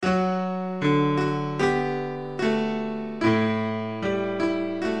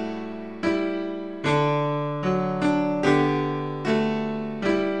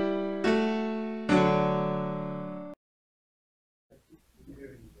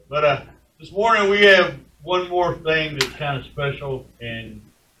But this morning we have one more thing that's kind of special, and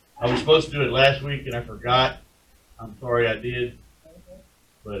I was supposed to do it last week and I forgot. I'm sorry I did,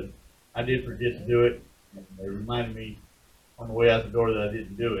 but I did forget to do it. And they reminded me on the way out the door that I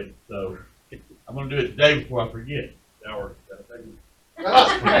didn't do it, so I'm going to do it today before I forget. That's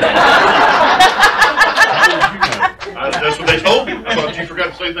what they told me. I thought you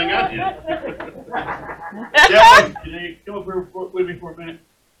forgot the same thing I did. Yeah, can you come up here with me for a minute?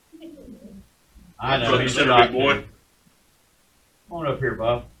 I know. He's a big boy. Come on up here,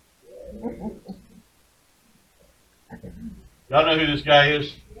 Bob. Y'all know who this guy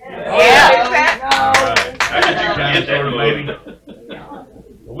is? Yeah. All right. How did you Kind of, get sort of, maybe.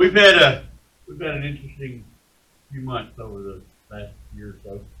 Well, we've had an interesting few months over the past year or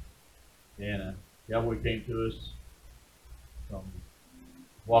so, and Cowboy came to us from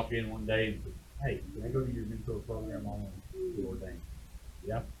walk in one day and said, "Hey, can I go to your mentor program on the ordained?"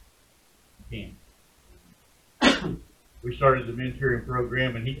 Yeah, you can. We started the mentoring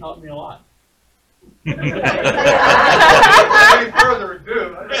program, and he taught me a lot. Any further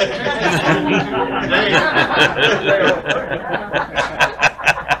ado.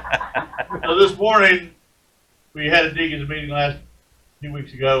 So this morning, we had a deacons meeting 2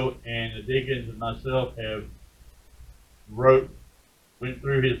 weeks ago, and the deacons and myself have went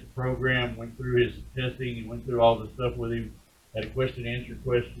through his program, went through his testing, and went through all the stuff with him, had a question and answer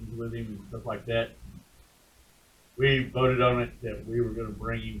questions with him and stuff like that. We voted on it that we were going to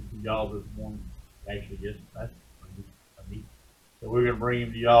bring him to y'all this morning. Actually, yes, that's me. So we're going to bring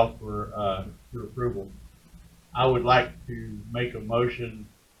him to y'all for approval. I would like to make a motion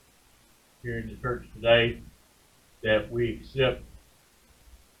here in the church today that we accept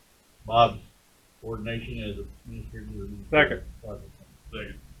Bob's ordination as a minister to the ministry. Second.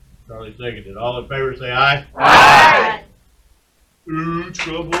 Charlie seconded. All in favor say aye. Aye. Ooh,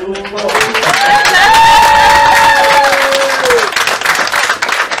 trouble.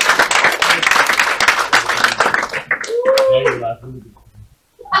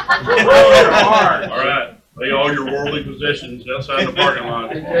 All right. Lay all your worldly possessions outside the parking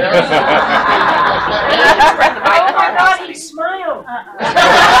lot. Oh my God, he smiled.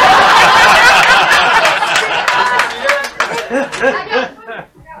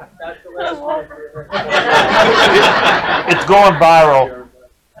 It's going viral.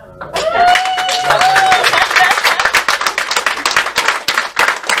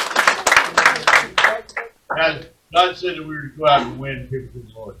 Guys, God said that we were to go out and win people to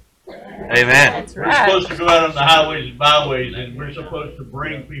the Lord. Amen. That's We're right. supposed to go out on the highways and byways, and we're supposed to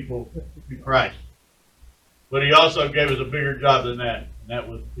bring people to Christ. But he also gave us a bigger job than that, and that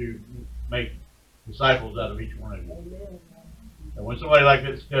was to make disciples out of each one of you. And when somebody like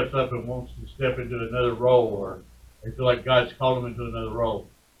that steps up and wants to step into another role, or they feel like God's called them into another role,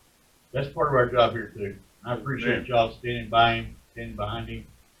 that's part of our job here too. I appreciate y'all standing by him, standing behind him,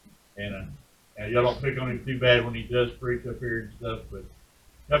 and y'all don't pick on him too bad when he does preach up here and stuff, but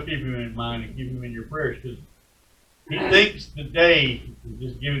y'all keep him in mind and keep him in your prayers, because he thinks today is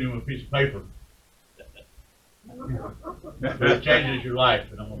just giving him a piece of paper. But it changes your life,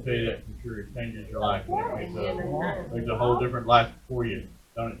 and I'm going to tell you that for sure. It changes your life. It makes a whole different life for you,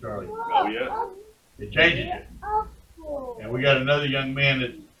 don't it, Charlie? Oh, yeah. It changes it. And we got another young man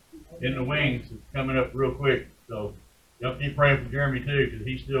that's in the wings that's coming up real quick. So y'all keep praying for Jeremy too, because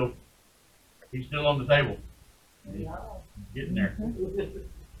he's still on the table. And he's getting there.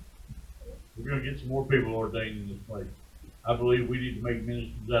 We're going to get some more people ordained in this place. I believe we need to make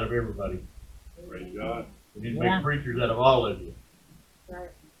ministers out of everybody. Praise God. We need to make preachers out of all of you. Right.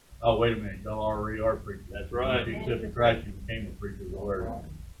 Oh, wait a minute. Y'all already are preachers. That's right. If you accepted Christ, you became a preacher of the Word.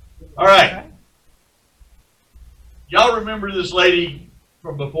 All right. Y'all remember this lady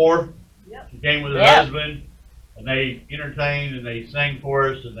from before? Yep. She came with her Yep. husband, and they entertained, and they sang for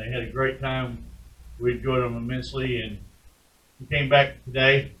us, and they had a great time. We enjoyed them immensely, and she came back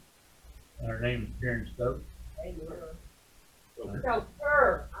today, and her name is Karen Stokes. Okay.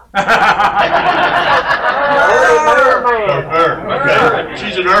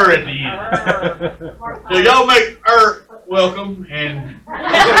 She's an at the end. So y'all make her welcome, and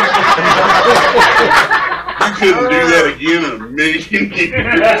You couldn't do that again in a million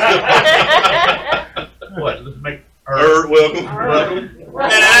years. what? Let's make her Welcome. welcome.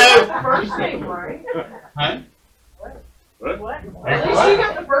 First name right. Huh? What? At least you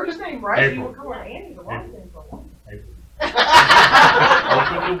got the first name right. April. You were calling Annie the last name for one.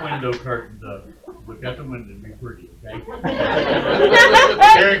 Open the window curtains up. Look out the window and be pretty, okay?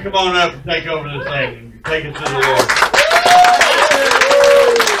 Karen, come on up and take over this thing and take us to the Lord.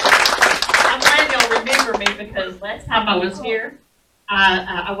 I'm glad y'all remember me because last time I was here,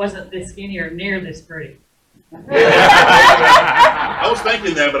 I wasn't this skinny or near this pretty. I was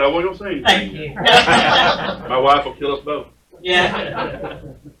thinking that, but I wasn't gonna say Thank anything. you. My wife will kill us both. Yeah.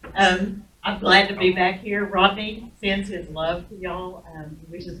 I'm glad to be back here. Rodney sends his love to y'all. He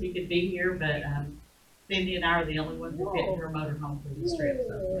wishes he could be here, but Cindy and I are the only ones who fit in her motorhome for this trip.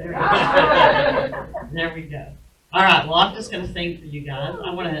 So there we go. All right. Well, I'm just going to sing for you guys.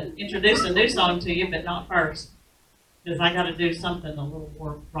 I want to introduce a new song to you, but not first, because I got to do something a little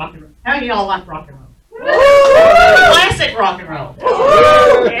more rock and roll. How do y'all like rock and roll? Classic rock and roll.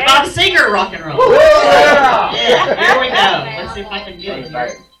 Bob Seger rock and roll. Yeah, here we go. Let's see if I can get it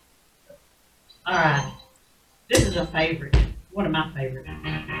here. All right. This is a favorite. One of my favorites.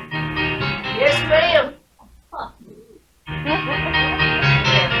 Yes, ma'am.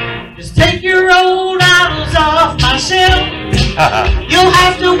 Just take your old idols off my shelf. You'll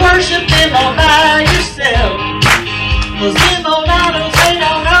have to worship them all by yourself. 'Cause them old idols, they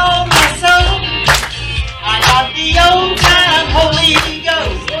don't own my soul. I got the old time Holy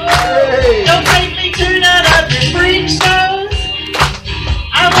Ghost. Don't take me to none of your freak shows.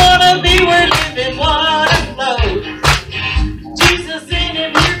 I wanna be where living water flows. Jesus in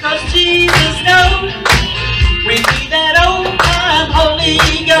him here 'cause Jesus knows. Bring me that old time Holy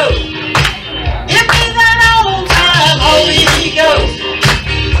Ghost. Give me that old time Holy Ghost.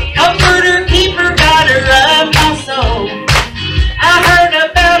 Comforter, keeper, guider of my soul. I heard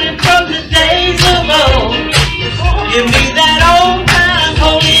about him from the days of old. Give me that old time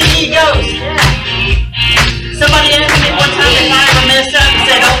Holy Ghost. Somebody asked me one time if I ever messed up and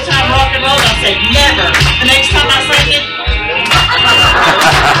said old time rock and roll. I said never. The next time I sang it.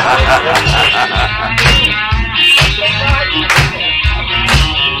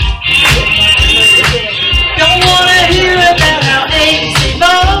 Don't wanna hear about how apes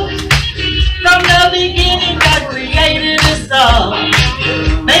evolved. From the beginning, God created us all.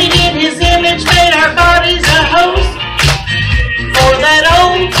 Made in His image, made our bodies a host. For that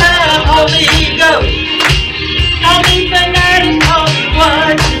old time Holy Ghost. Call me fanatic, call me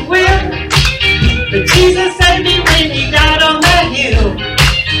what you will. But Jesus saved me when He died on that hill.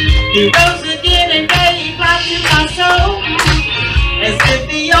 He rose again and gave life to my soul. As if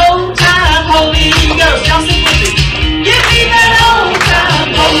the old time Holy Ghost. Y'all sing with me. Give me that old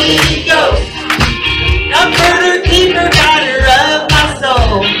time Holy Ghost. Comforter, keeper, guider of my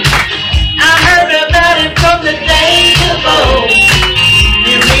soul. I heard about Him from the days of old.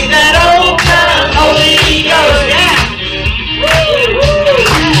 Give me that old time Holy Ghost. Yeah.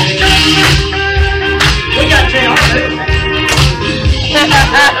 We got Jay.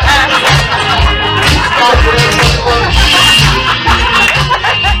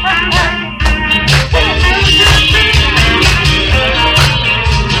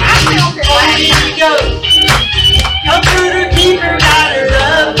 Holy Ghost, comforter, keeper, guider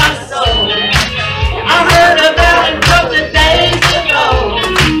of my soul. I heard about Him from the days of old.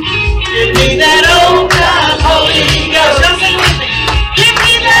 Give me that old time Holy Ghost. Y'all sing with me. Give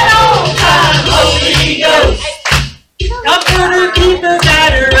me that old time Holy Ghost. Comforter, keeper,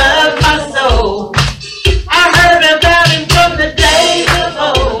 guider of my soul. I heard about Him from the days of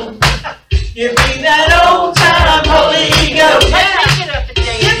old. Give me that old time Holy Ghost.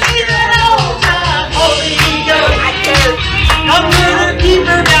 Give me that old time Holy Ghost. Comforter,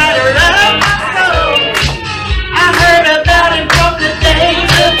 keeper, guider of my soul. I heard about Him from the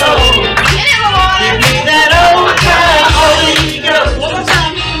days of old. Give me that old time Holy Ghost. One more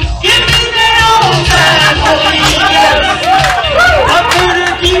time. Give me that old time Holy Ghost.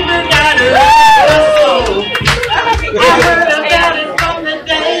 Comforter, keeper, guider of my soul. I heard about Him from the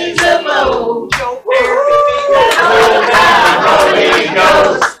days of old. Old time Holy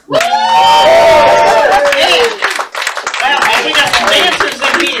Ghost. Yeah. Well, we got some dancers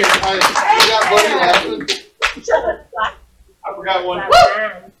in here. I forgot one.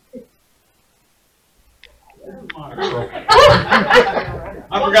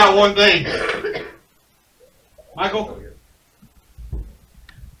 I forgot one thing. Michael?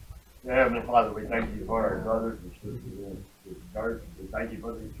 Dear Heavenly Father, we thank you for our brothers and sisters in this church. We thank you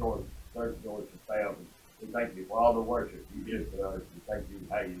for the church doors to family. We thank you for all the worship you give to us. We thank you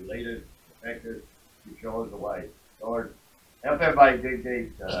how you lead us, protect us, you show us the way. Lord, help everybody dig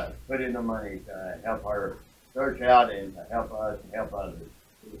deep, put in the money to help our church out and to help us and help others.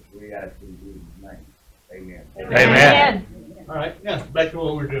 Which we ask in Jesus' name. Amen. Amen. All right, yeah, back to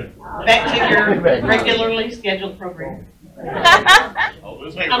what we're doing. Back to your regularly scheduled program. Oh,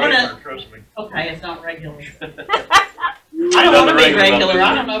 this ain't I'm gonna- regular, trust me. Okay, it's not regular. I don't want to be regular.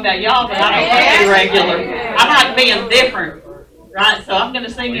 I don't know about y'all, but I don't want to be regular. I like being different, right? So I'm going to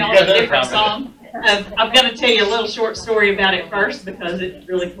sing Well, y'all you a got that different from song. I'm going to tell you a little short story about it first because it's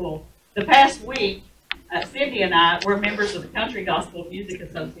really cool. The past week, Cindy and I were members of the Country Gospel Music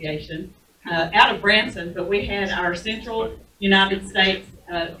Association out of Branson, but we had our Central United States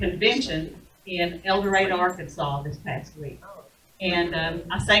convention in El Dorado, Arkansas this past week. And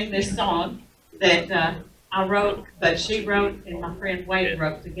I sang this song that I wrote, but she wrote and my friend Wade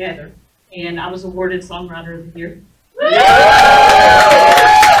wrote together. And I was awarded Songwriter of the Year.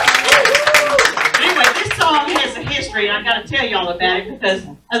 Anyway, this song has a history, and I've got to tell y'all about it because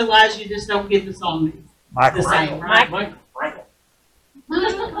otherwise you just don't get the song the same, right?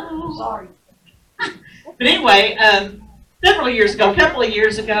 Sorry. But anyway, a couple of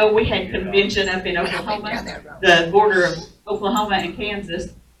years ago, we had convention up in Oklahoma, the border of Oklahoma and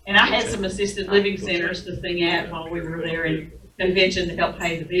Kansas, and I had some assisted living centers to sing at while we were there in convention to help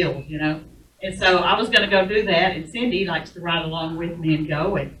pay the bills, you know. And so I was going to go do that, and Cindy likes to ride along with me and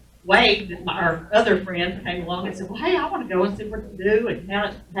go, and Wade, our other friend, came along and said, well, hey, I want to go and see what you do and how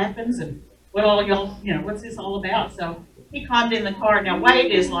it happens and what all y'all, you know, what's this all about? So he climbed in the car. Now,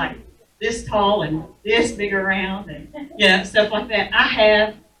 Wade is like this tall and this big around and, you know, stuff like that. I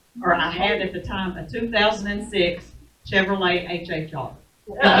had at the time, a 2006 Chevrolet HHR.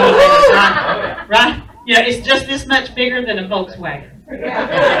 Right? Yeah, it's just this much bigger than a Volkswagen.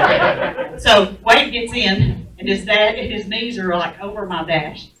 So Wade gets in, and his knees are like over my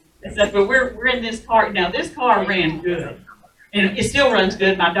dash. And stuff, but we're in this car. Now, this car ran good, and it still runs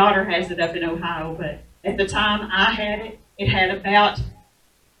good. My daughter has it up in Ohio, but at the time I had it, it had about,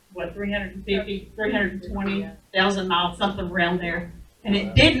 320,000 miles, something around there. And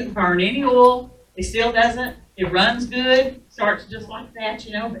it didn't burn any oil. It still doesn't. It runs good, starts just like that,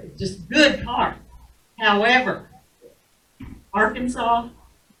 you know, but it's just a good car. However, Arkansas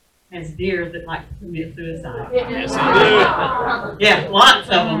has deer that like to commit suicide. Yes, Yeah, lots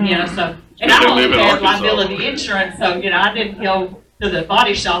of them, you know, so. And I They don't live in have Arkansas. liability insurance, so, you know, I didn't go to the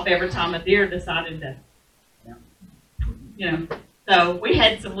body shop every time a deer decided to, you know. So we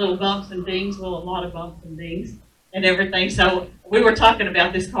had some little bumps and dings, well, a lot of bumps and dings and everything. So we were talking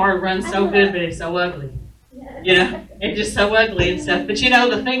about this car runs so good, but it's so ugly. You know, it's just so ugly and stuff. But you know,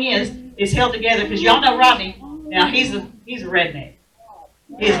 the thing is, it's held together because y'all know Rodney. Now he's a redneck.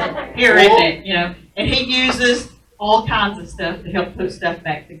 He's a redneck, you know, and he uses all kinds of stuff to help put stuff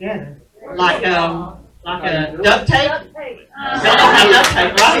back together, like a duct tape. Y'all know how duct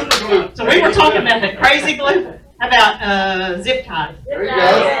tape, right? So we were talking about the crazy glue. How about zip ties? There you go.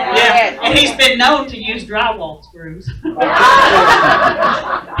 Yeah, and he's been known to use drywall screws. He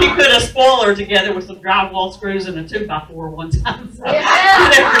put a spoiler together with some drywall screws and a 2x4 one time. So. Right.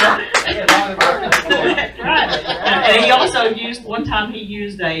 And he also used, one time he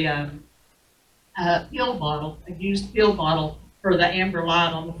used a pill bottle, a used pill bottle for the amber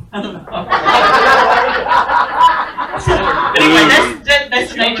light on the front of the car. So, but anyway,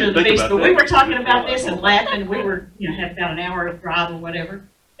 that's the nature of the beast. But we were talking about this and laughing. We were, you know, had about an hour of drive or whatever.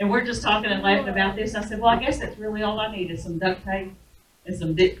 And we're just talking and laughing about this. I said, well, I guess that's really all I need is some duct tape and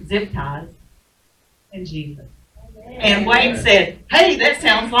some zip ties and Jesus. And Wade said, hey, that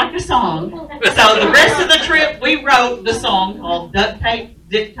sounds like a song. So the rest of the trip, we wrote the song called Duct Tape,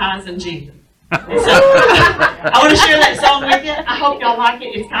 Zip Ties, and Jesus. And so I want to share that song with you. I hope y'all like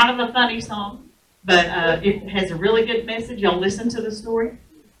it. It's kind of a funny song, but it has a really good message. Y'all listen to the story.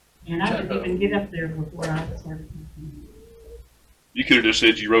 And I didn't even get up there before I started. You could have just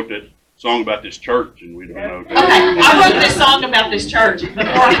said you wrote that song about this church and we don't know. Okay, I wrote this song about this church before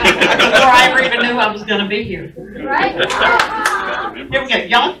I ever even knew I was going to be here. Right? Here we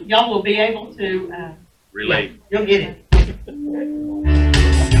go. Y'all will be able to Relate. You'll get it.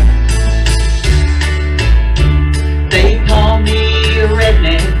 They call me a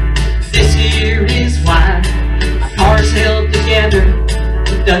redneck. This here is why my car's held together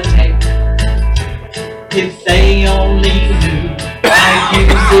with duct tape. If they only knew I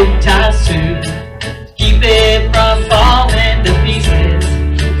use zip ties too to keep it from falling to pieces.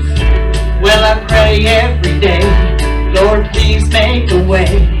 Well, I pray every day, Lord, please make a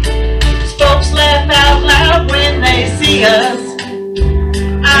way. Folks laugh out loud when they see us.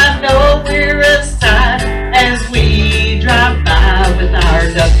 I know we're a sight as we drive by with our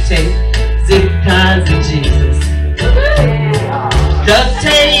duct tape, zip ties, and Jesus. Duct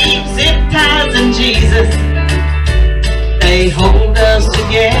tape, zip ties, and Jesus. They hold us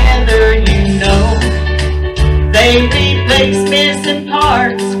together, you know. They replace missing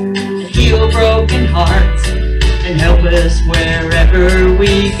parts and heal broken hearts and help us wherever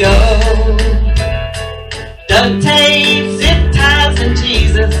we go. Duct tape, zip ties, and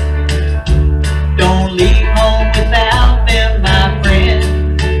Jesus. Don't leave home without them, my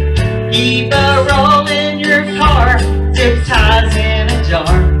friend. Keep a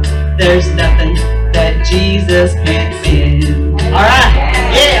Jesus can't mend. Alright,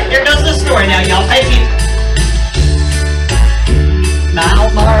 yeah, here goes the story now, y'all. Pay attention. Mile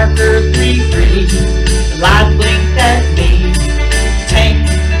marker 3-3, the light blinked at me. Tank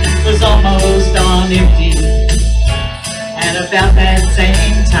was almost on empty. And about that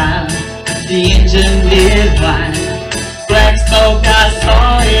same time, the engine did whine. Black smoke, I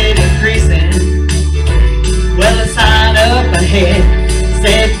saw it increasing. Well, a sign up ahead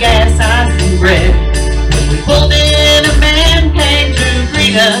said gas, ice, and bread. When we pulled in, a man came to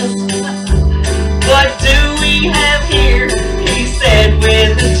greet us. What do we have here? He said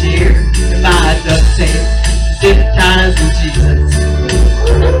with a jeer. My duct tape, zip ties, and Jesus.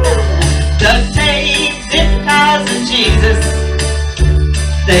 Duct tape, zip ties, and Jesus.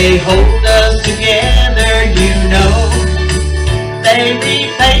 They hold us together, you know. They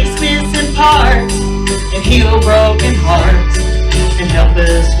replace missing parts and heal broken hearts and help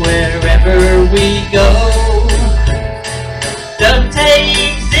us wherever we go. Duct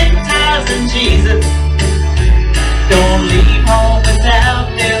tape, zip ties, and Jesus. Don't leave home without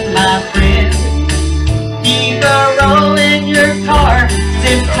them, my friend. Keep a roll in your car,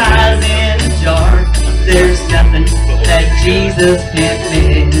 zip ties in a jar. There's nothing that Jesus can't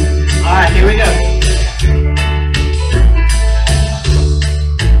mend. Alright, here we go.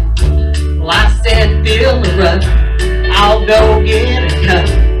 Well, I said, fill the rut, I'll go get a cut.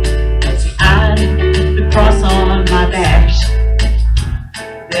 See, I put the cross on my dash.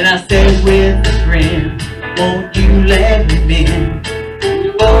 Then I said with a grin, won't you let him in?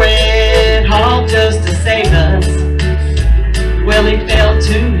 For it all just to save us. Well, he fell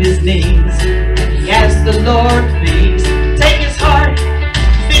to his knees. He asked the Lord, please, take his heart,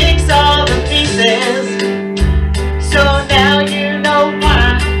 fix all the pieces. So now you know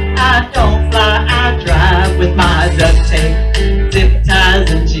why I don't fly, I drive with my duct tape, zip ties,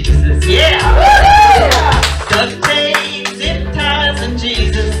 and Jesus. Yeah! Duct tape, zip ties, and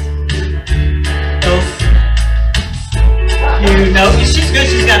Jesus. Oh, you know, she's good,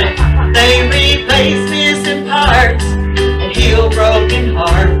 she's got it. They replace missing parts and heal broken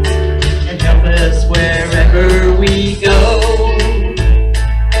hearts and help us wherever we go.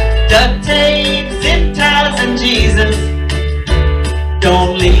 Duct tape, zip ties, and Jesus.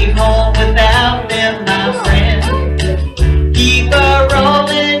 Don't leave home without them, my friend. Keep a roll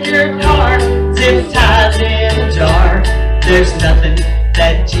in your car, zip ties in a jar. There's nothing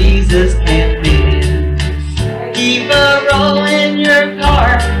that Jesus can't mend. Keep a roll in your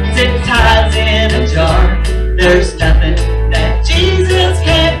car, zip ties in a jar. There's nothing that Jesus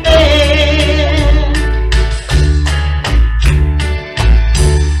can't mend.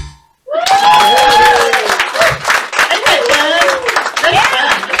 Ain't that fun? That's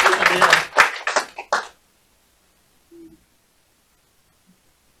fun. That's good.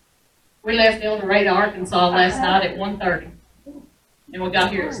 We left El Dorado, Arkansas last night at 1:30. And we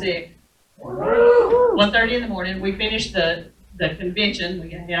got here at 6. 1:30 in the morning. We finished the convention. We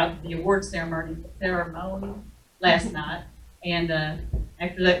had the award ceremony last night. And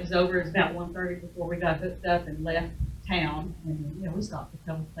after that was over, it was about 1:30 before we got hooked up and left town. And, you know, we stopped a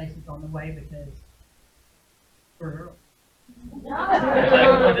couple places on the way because we're early.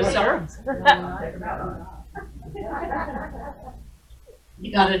 To serve.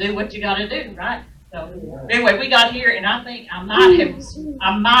 You gotta do what you gotta do, right? So anyway, we got here, and I think I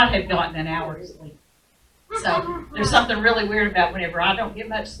might have gotten an hour's sleep. So there's something really weird about whenever I don't get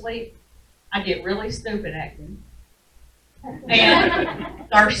much sleep, I get really stupid acting and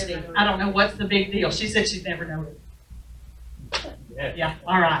thirsty. I don't know what's the big deal. She said she'd never noticed. Yeah,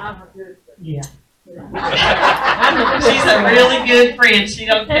 all right. Yeah. She's a really good friend. She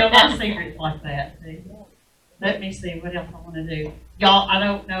don't tell my secrets like that. See? Let me see what else I want to do. Y'all, I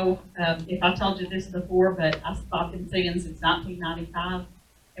don't know if I told you this before, but I've been singing since 1995.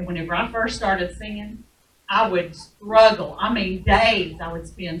 And whenever I first started singing, I would struggle. I mean, days I would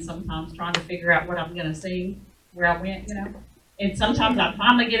spend sometimes trying to figure out what I'm going to sing, where I went, you know. And sometimes I'd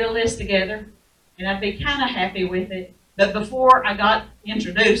finally get a list together, and I'd be kind of happy with it. But before I got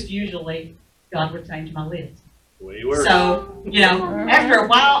introduced, usually, God would change my list. So, you know, after a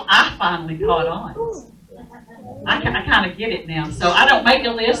while, I finally caught on. I kind of get it now. So I don't make a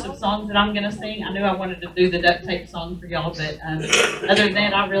list of songs that I'm going to sing. I knew I wanted to do the duct tape song for y'all, but other than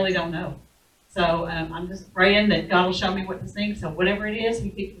that, I really don't know. So I'm just praying that God will show me what to sing. So whatever it is, He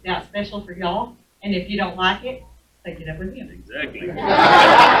picked it out special for y'all. And if you don't like it, take it up with Him. Exactly.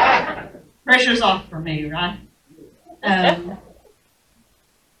 Pressure's off for me, right? How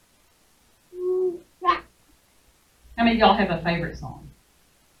many of y'all have a favorite song?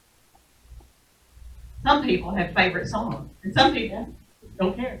 Some people have favorite songs, and some people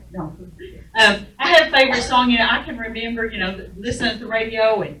Don't care. No. I have a favorite song. You know, I can remember, you know, listening to the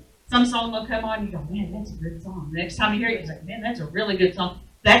radio and some song will come on. You go, man, that's a good song. The next time you hear it, you're like, man, that's a really good song.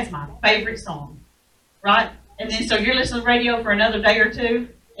 That's my favorite song, right? And then so you're listening to the radio for another day or two,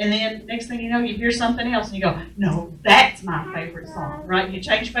 and then next thing you know, you hear something else, and you go, no, that's my favorite song, right? You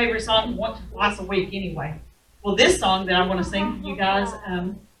change favorite songs once or twice a week anyway. Well, this song that I want to sing for you guys,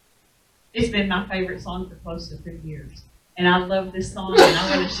 it's been my favorite song for close to 3 years. And I love this song, and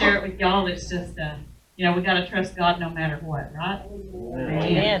I want to share it with y'all. It's just, you know, we got to trust God no matter what, right?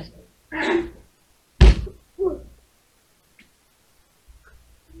 Amen.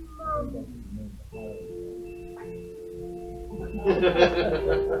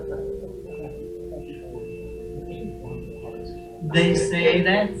 They say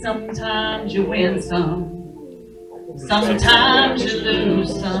that sometimes you win some, sometimes you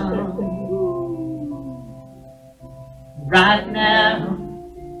lose some. Right now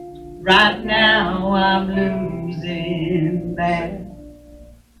I'm losing bad.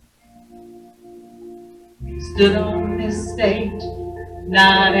 Stood on this stage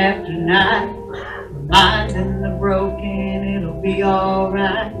night after night, reminding the broken it'll be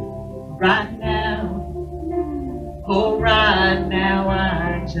alright. Right now, oh right now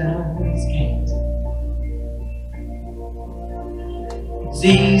I just can't. It's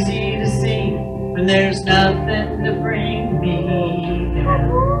easy to see when there's nothing to bring me down.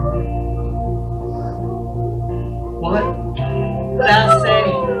 What would I say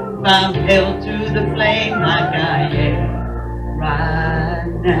if I'm held to the flame like I am right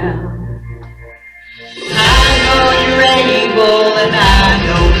now? I know you're able and I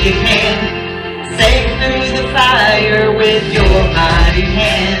know you can save through the fire with your mighty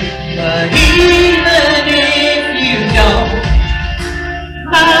hand. But even if you don't,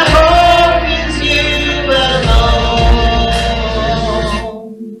 my hope is you alone.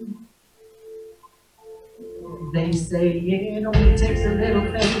 They say it only takes a little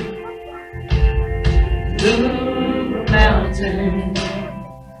faith to move a mountain.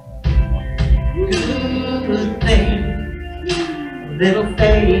 Good thing, little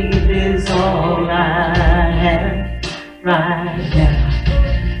faith is all I have right now.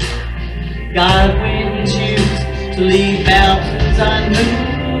 God, when you choose to leave mountains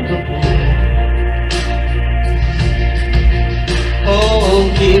unmovable,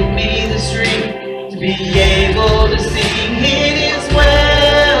 oh, give me the strength to be able to sing it is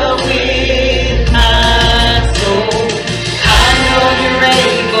well with my soul. I know you're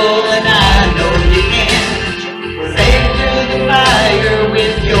able and I know you can save through the fire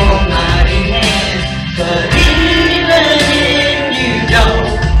with your mighty hand. But even if you don't,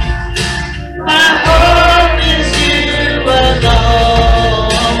 my hope is you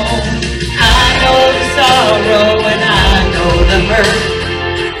alone. I know the sorrow and I know the hurt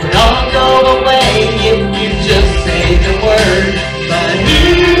will all go away if you just say the word. But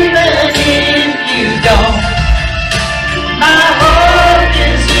even if you don't, my hope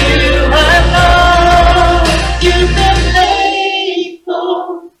is you alone. You've been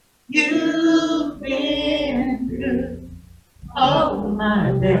faithful, you've been good all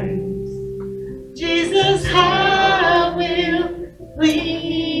my days. Jesus, I will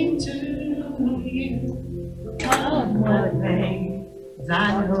cling to you. Come what may, 'cause I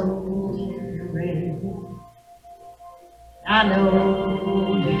know you're able. I know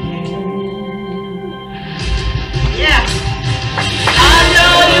you can. Yeah. I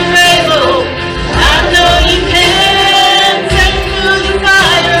know you're able. I know you can. Take through the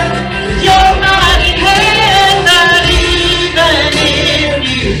fire with your mighty hand. But even if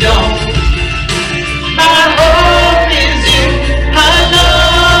you don't, my hope is you alone.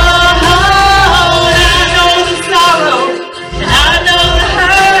 I know the sorrow and I know the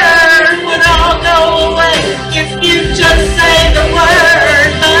hurt would all go away if you just say the word.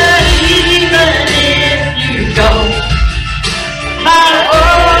 But even if you don't, my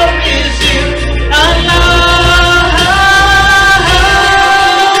hope is you alone.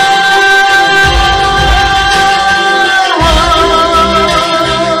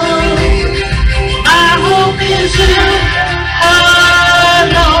 My hope is you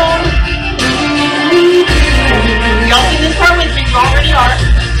alone. Y'all sing this part with me, you already are.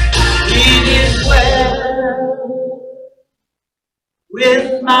 It is well with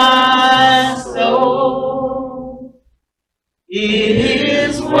my soul. It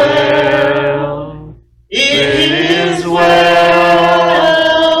is well. It is well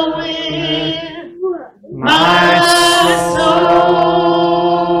with my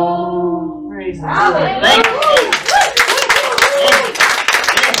soul. Praise the Lord. Thank you.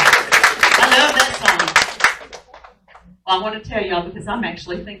 I love that song. Well, I want to tell y'all because because I'm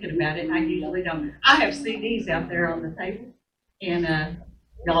actually thinking about it, and I usually don't. I have CDs out there on the table, and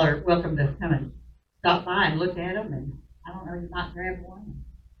y'all are welcome to come and stop by and look at them, and I don't know, you might grab one.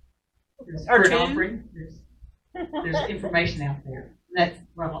 There's Or fruit two. offering. There's information out there. That's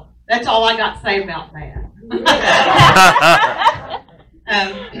all I got to say about that.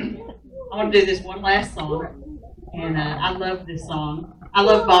 I want to do this one last song, and I love this song. I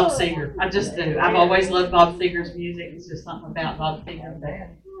love Bob Seger. I just do. I've always loved Bob Seger's music. It's just something about Bob Seger.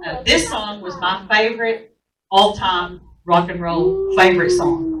 This song was my favorite all-time rock and roll favorite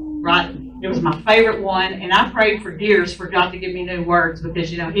song, right? It was my favorite one, and I prayed for years for God to give me new words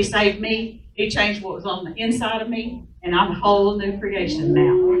because, you know, He saved me. He changed what was on the inside of me, and I'm a whole new creation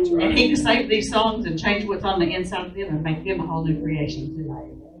now. And He can save these songs and change what's on the inside of them and make them a whole new creation too.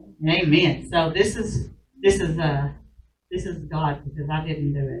 Amen. So this is God, because I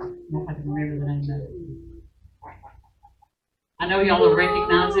didn't do it. I don't know if I can remember the name of it. I know y'all will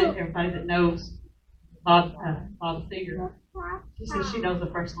recognize it. Everybody that knows Bob Seger. She says she knows the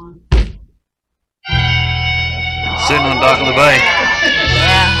first line. Sitting on the dock of the bay.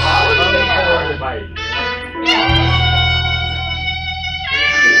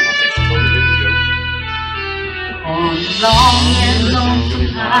 On the long and lonesome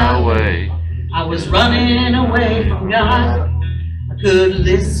highway, I was running away from God. I could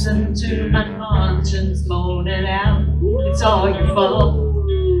listen to my conscience moaning out, it's all your fault.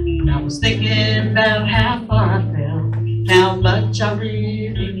 And I was thinking about how far I fell, how much I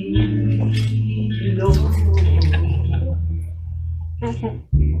really need you, Lord.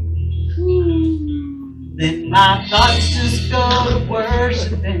 Then my thoughts just go to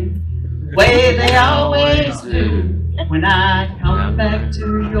worshiping the way they always do. When I come back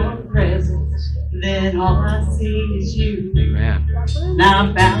to your presence, then all I see is you. Amen. And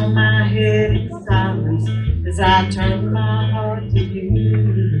I bow my head in silence as I turn my heart to you.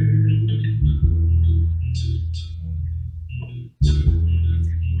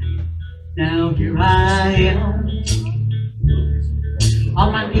 Now here I am,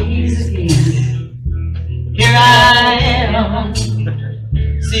 on my knees again. Here I am,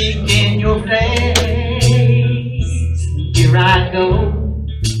 seeking your face. Here I go,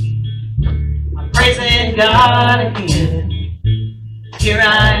 I'm praising God again. Here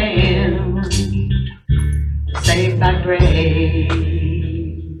I am, saved by grace.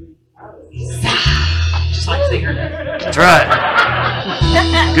 Just like Singer does. That's right.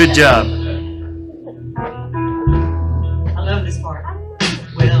 Good job. I love this part.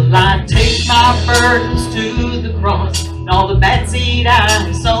 Will I take my burdens to the cross and all the bad seed I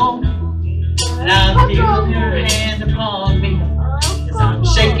have sown? And I feel your hand upon me as I'm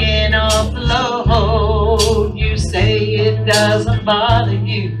shaking off the load. You say it doesn't bother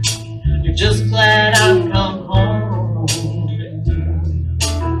you. You're just glad I've come home.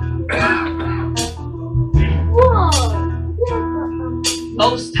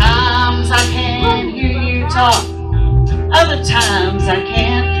 Most times I can hear you talk, other times I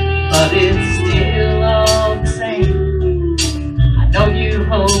can't, but it's still all the same. I know you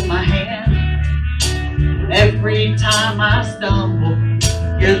hold my hand. Every time I stumble,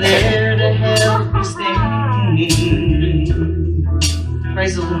 you're there to help me stand.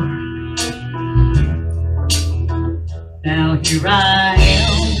 Praise the Lord. Now here I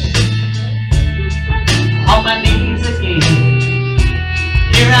am, on my knees again.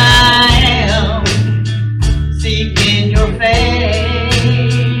 Here I am, seeking your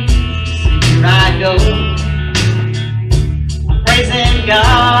face. Here I go, I'm praising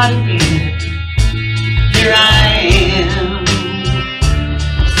God again. Here I am,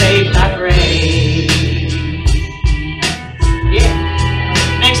 saved by grace. Yeah.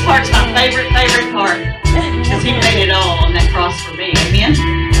 Next part's my favorite part, because He made it all on that cross for me. Amen?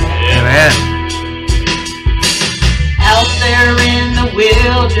 Amen. Out there in the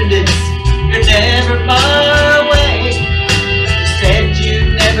wilderness, you're never far away. You said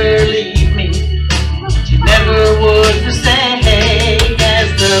you'd never leave me, but you never would forsake. As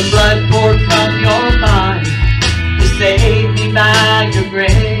the blood poured from your body, you saved me by your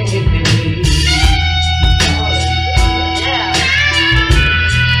grace. Yeah.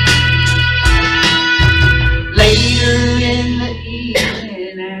 Later in the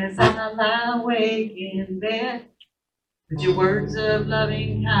evening, as I lie awake in bed, with your words of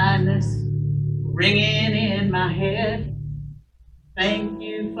loving kindness ringing in my head. Thank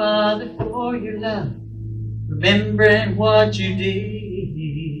you, Father, for your love, remembering what you did.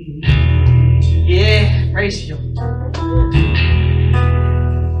 Yeah, praise you.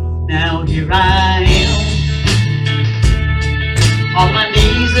 Now here I am, on my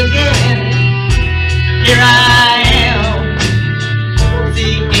knees again. Here I am,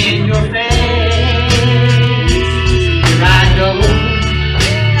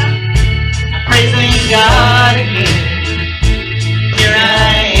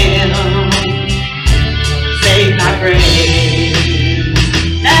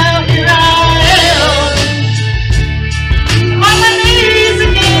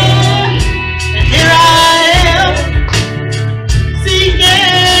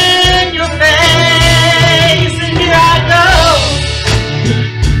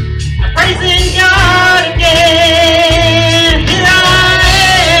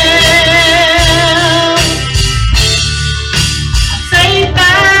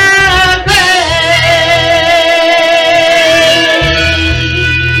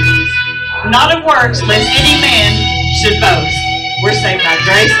 not of works, lest any man should boast. We're saved by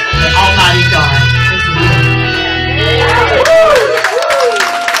grace and Almighty God. Praise the Lord.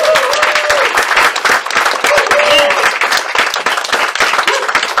 Yes.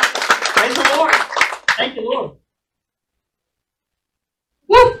 Praise the Lord. Thank you, Lord.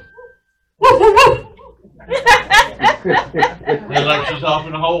 Woo! Woo, woo, woo! Sounds like she's off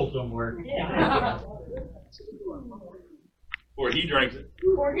in a hole somewhere. Yeah. Or he drinks it. I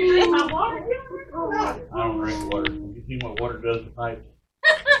don't drink water. You see what water does to pipes?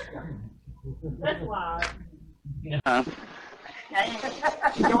 That's why.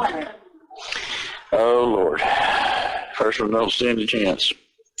 Oh, Lord. First one don't stand a chance.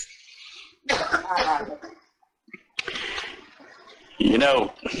 You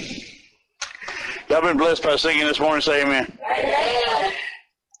know, y'all been blessed by singing this morning, say amen.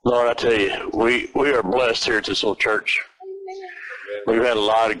 Lord, I tell you, we are blessed here at this little church. We've had a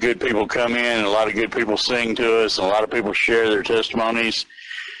lot of good people come in, and a lot of good people sing to us, and a lot of people share their testimonies.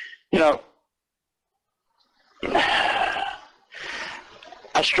 You know,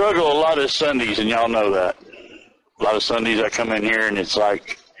 I struggle a lot of Sundays, and y'all know that. A lot of Sundays I come in here, and it's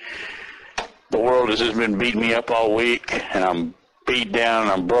like the world has just been beating me up all week, and I'm beat down,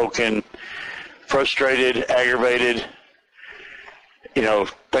 I'm broken, frustrated, aggravated. You know,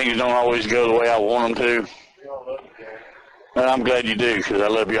 things don't always go the way I want them to. And I'm glad you do, because I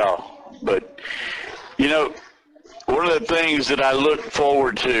love y'all. But, you know, one of the things that I look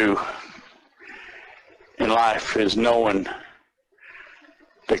forward to in life is knowing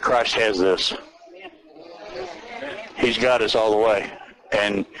that Christ has us. He's got us all the way.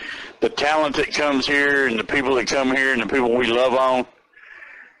 And the talent that comes here and the people that come here and the people we love on,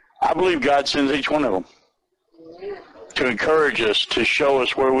 I believe God sends each one of them to encourage us, to show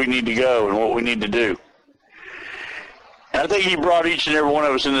us where we need to go and what we need to do. And I think He brought each and every one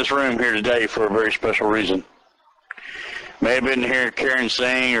of us in this room here today for a very special reason. May have been to hear Karen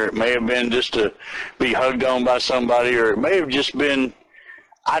sing, or it may have been just to be hugged on by somebody, or it may have just been,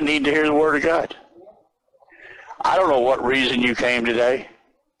 I need to hear the Word of God. I don't know what reason you came today.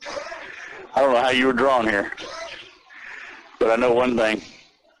 I don't know how you were drawn here. But I know one thing.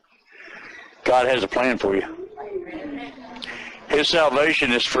 God has a plan for you. His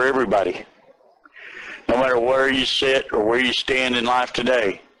salvation is for everybody. No matter where you sit or where you stand in life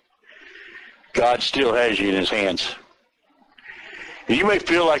today, God still has you in His hands. And you may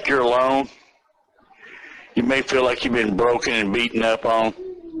feel like you're alone. You may feel like you've been broken and beaten up on.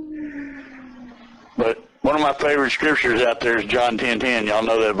 But one of my favorite scriptures out there is John 10:10. Y'all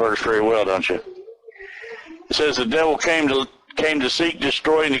know that verse very well, don't you? It says the devil came to seek,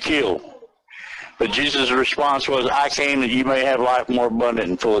 destroy, and to kill. But Jesus' response was, I came that you may have life more abundant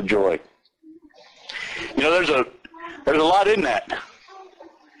and full of joy. You know, there's a lot in that.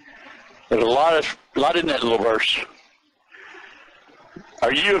 There's a lot in that little verse.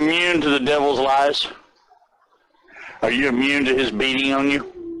 Are you immune to the devil's lies? Are you immune to his beating on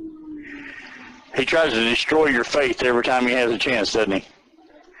you? He tries to destroy your faith every time he has a chance, doesn't he?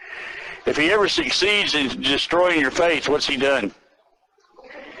 If he ever succeeds in destroying your faith, what's he done?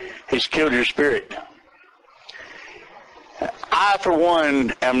 He's killed your spirit. I, for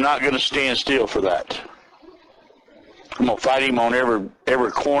one, am not going to stand still for that. I'm going to fight him on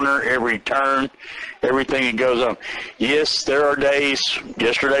every corner, every turn, everything that goes on. Yes, there are days,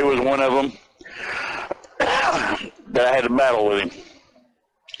 yesterday was one of them, that I had to battle with him.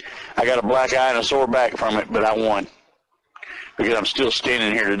 I got a black eye and a sore back from it, but I won. Because I'm still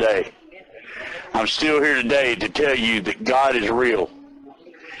standing here today. I'm still here today to tell you that God is real.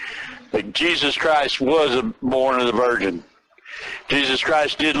 That Jesus Christ was born of the Virgin. Jesus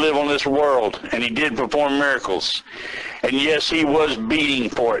Christ did live on this world, and He did perform miracles. And yes, He was beating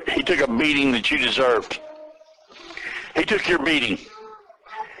for it. He took a beating that you deserved. He took your beating.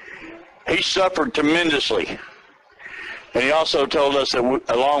 He suffered tremendously. And He also told us that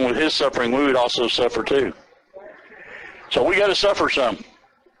along with His suffering, we would also suffer too. So we got to suffer some.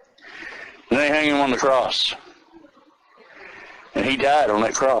 And they hang Him on the cross. And He died on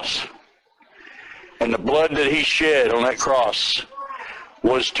that cross. And the blood that He shed on that cross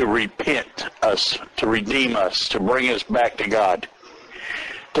was to repent us, to redeem us, to bring us back to God.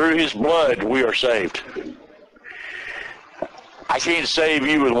 Through His blood, we are saved. I can't save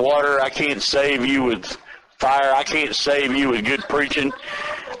you with water. I can't save you with fire. I can't save you with good preaching.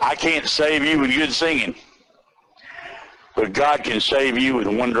 I can't save you with good singing. But God can save you with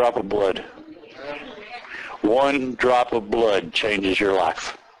one drop of blood. One drop of blood changes your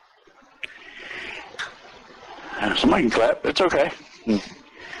life. Somebody can clap. It's okay.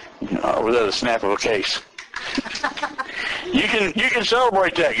 Without a snap of a case. You can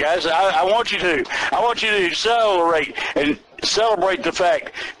celebrate that, guys. I want you to. I want you to celebrate the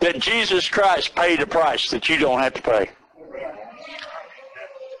fact that Jesus Christ paid a price that you don't have to pay.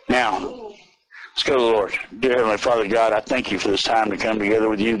 Now, let's go to the Lord. Dear Heavenly Father God, I thank you for this time to come together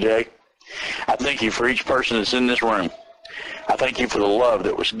with you today. I thank you for each person that's in this room. I thank you for the love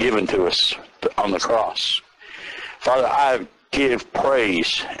that was given to us on the cross. Father, I give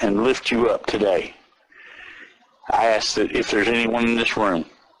praise and lift you up today. I ask that if there's anyone in this room,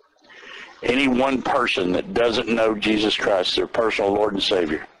 any one person that doesn't know Jesus Christ, their personal Lord and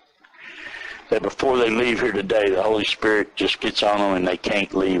Savior, that before they leave here today, the Holy Spirit just gets on them and they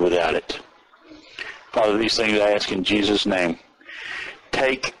can't leave without it. Father, these things I ask in Jesus' name.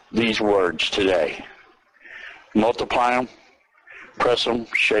 Take these words today. Multiply them, press them,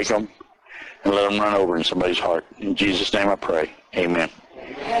 shake them, and let them run over in somebody's heart. In Jesus' name I pray. Amen.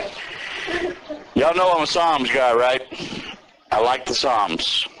 Y'all know I'm a Psalms guy, right? I like the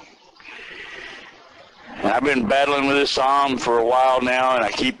Psalms. And I've been battling with this Psalm for a while now, and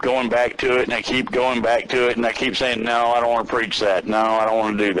I keep going back to it, and I keep going back to it, and I keep saying, no, I don't want to preach that. No, I don't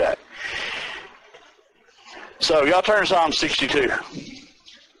want to do that. So y'all turn to Psalm 62.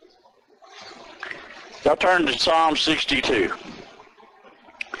 Y'all turn to Psalm 62.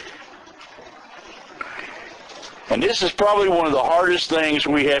 And this is probably one of the hardest things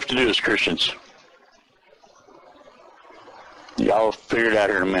we have to do as Christians. Y'all figure it out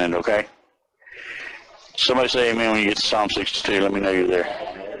here in a minute, okay? Somebody say amen when you get to Psalm 62. Let me know you're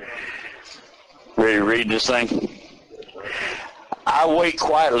there. Ready to read this thing? I wait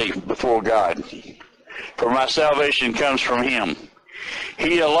quietly before God, for my salvation comes from him.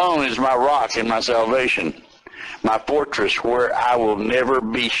 He alone is my rock and my salvation, my fortress where I will never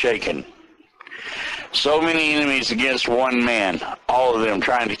be shaken. So many enemies against one man, all of them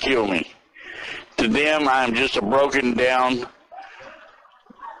trying to kill me. To them I am just a broken down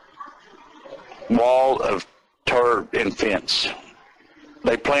wall of turf and fence.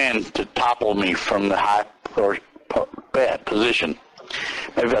 They plan to topple me from the high position.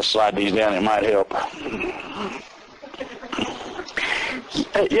 Maybe I'll slide these down, it might help.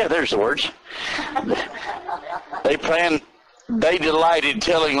 Yeah, there's the words. They delight in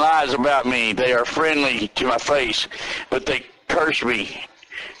telling lies about me. They are friendly to my face, but they curse me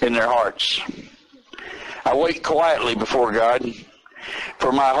in their hearts. I wait quietly before God,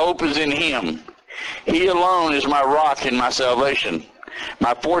 for my hope is in him. He alone is my rock and my salvation,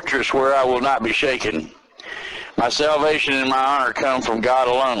 my fortress where I will not be shaken. My salvation and my honor come from God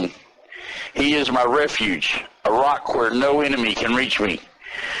alone. He is my refuge, a rock where no enemy can reach me.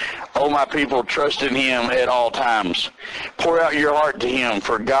 O my people, trust in him at all times. Pour out your heart to him,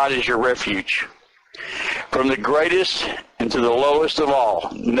 for God is your refuge. From the greatest and to the lowest of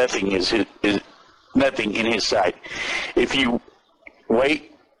all, nothing is nothing in his sight. If you weigh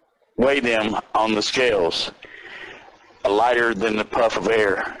them on the scales, lighter than the puff of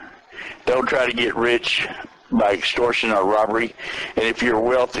air. Don't try to get rich by extortion or robbery, and if your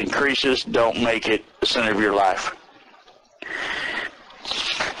wealth increases, don't make it the center of your life.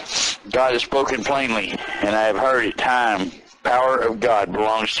 God has spoken plainly, and I have heard it time. Power of God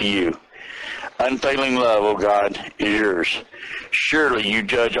belongs to you. Unfailing love, O God, is yours. Surely you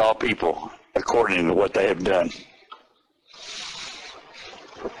judge all people according to what they have done.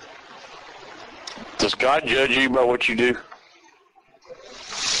 Does God judge you by what you do?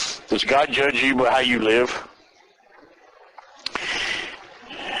 Does God judge you by how you live?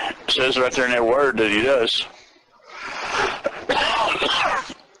 It says right there in that word that he does.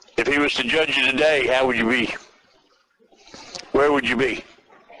 If he was to judge you today, how would you be? Where would you be?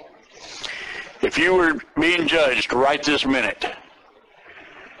 If you were being judged right this minute,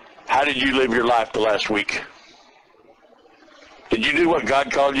 how did you live your life the last week? Did you do what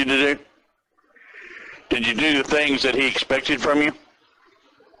God called you to do? Did you do the things that he expected from you?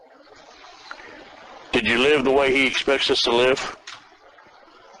 Did you live the way he expects us to live?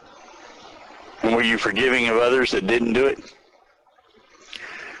 And were you forgiving of others that didn't do it?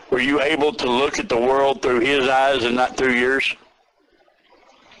 Were you able to look at the world through his eyes and not through yours?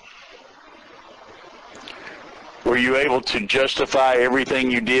 Were you able to justify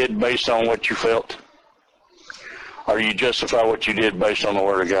everything you did based on what you felt? Or you justify what you did based on the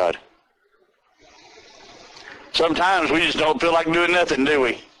Word of God? Sometimes we just don't feel like doing nothing, do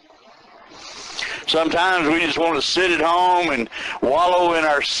we? Sometimes we just want to sit at home and wallow in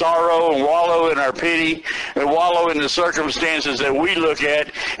our sorrow and wallow in our pity and wallow in the circumstances that we look at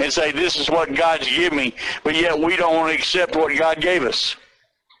and say, this is what God's given me, but yet we don't want to accept what God gave us.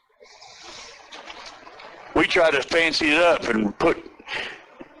 We try to fancy it up and put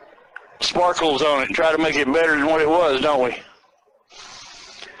sparkles on it and try to make it better than what it was, don't we?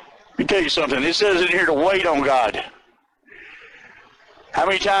 Let me tell you something. It says in here to wait on God. How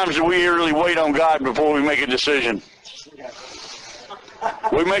many times do we really wait on God before we make a decision?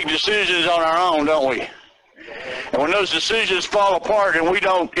 We make decisions on our own, don't we? And when those decisions fall apart and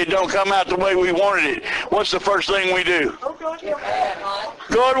it don't come out the way we wanted it, what's the first thing we do?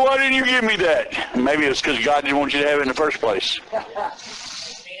 God, why didn't you give me that? Maybe it's because God didn't want you to have it in the first place.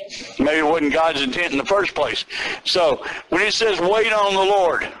 Maybe it wasn't God's intent in the first place. So when it says wait on the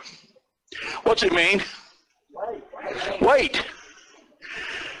Lord, what's it mean? Wait.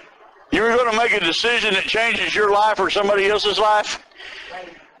 You're going to make a decision that changes your life or somebody else's life?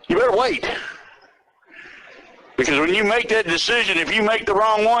 You better wait. Because when you make that decision, if you make the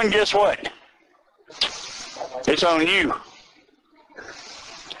wrong one, guess what? It's on you.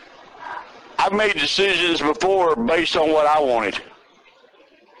 I've made decisions before based on what I wanted.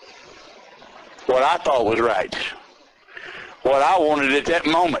 What I thought was right. What I wanted at that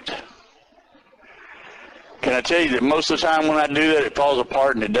moment. Can I tell you that most of the time when I do that, it falls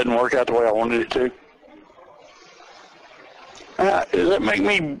apart and it doesn't work out the way I wanted it to? Does that make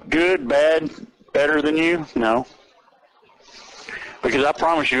me good, bad, better than you? No. Because I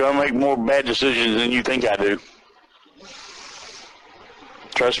promise you, I make more bad decisions than you think I do.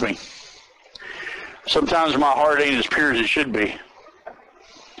 Trust me. Sometimes my heart ain't as pure as it should be.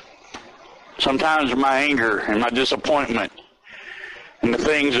 Sometimes my anger and my disappointment and the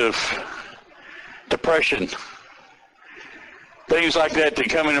things of depression, things like that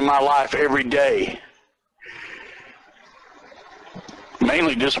come into my life every day.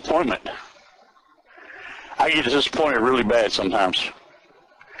 Mainly disappointment. I get disappointed really bad sometimes.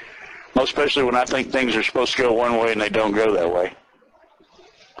 Most especially when I think things are supposed to go one way and they don't go that way.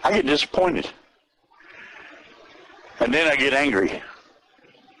 I get disappointed. And then I get angry.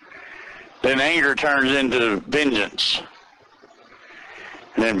 Then anger turns into vengeance.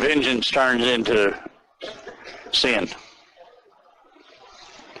 And then vengeance turns into sin.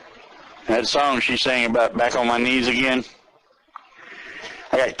 That song she sang about back on my knees again,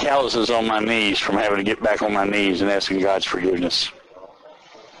 I got calluses on my knees from having to get back on my knees and asking God's forgiveness.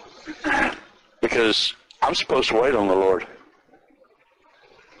 Because I'm supposed to wait on the Lord.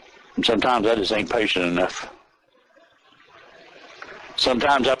 And sometimes I just ain't patient enough.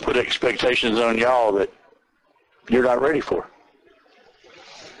 Sometimes I put expectations on y'all that you're not ready for.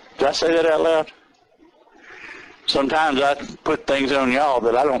 Did I say that out loud? Sometimes I put things on y'all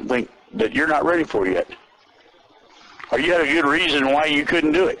that I don't think that you're not ready for yet. Or you had a good reason why you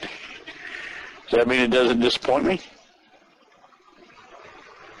couldn't do it. Does that mean it doesn't disappoint me?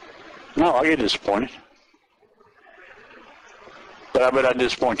 No, I get disappointed. But I bet I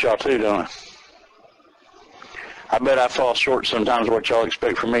disappoint y'all too, don't I? I bet I fall short sometimes of what y'all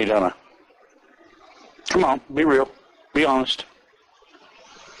expect from me, don't I? Come on, be real. Be honest.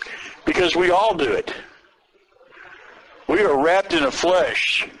 Because we all do it. We are wrapped in a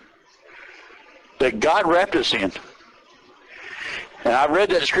flesh that God wrapped us in. And I read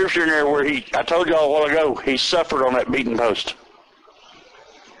that scripture in there where I told y'all a while ago, he suffered on that beaten post.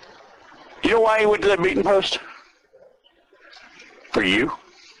 You know why he went to that beaten post? For you.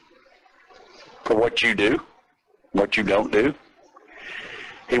 For what you do. What you don't do.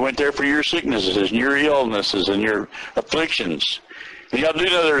 He went there for your sicknesses and your illnesses and your afflictions. And y'all do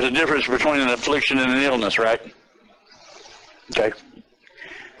know there's a difference between an affliction and an illness, right? Okay.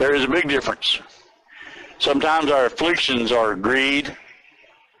 There is a big difference. Sometimes our afflictions are greed,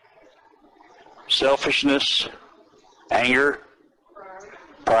 selfishness, anger,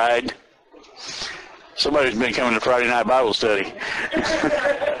 pride. Somebody's been coming to Friday night Bible study.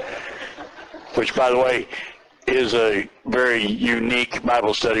 Which, by the way, is a very unique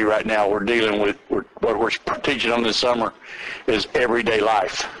Bible study right now. We're dealing with, what we're teaching on this summer is everyday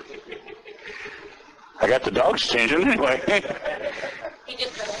life. I got the dog's attention anyway.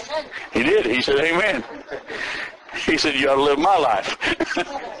 He did. He said, amen. He said, you ought to live my life.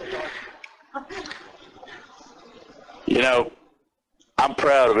 You know, I'm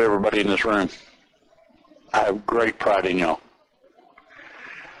proud of everybody in this room. I have great pride in y'all.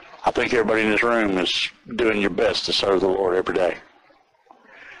 I think everybody in this room is doing your best to serve the Lord every day.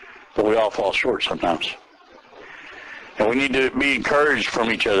 But we all fall short sometimes. And we need to be encouraged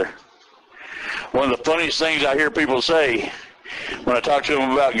from each other. One of the funniest things I hear people say when I talk to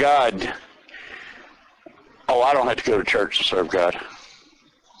them about God, oh, I don't have to go to church to serve God.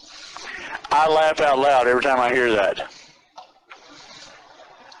 I laugh out loud every time I hear that.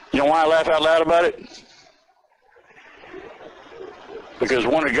 You know why I laugh out loud about it? Because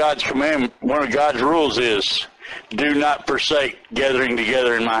one of God's rules is do not forsake gathering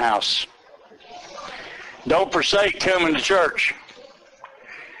together in my house. Don't forsake coming to church.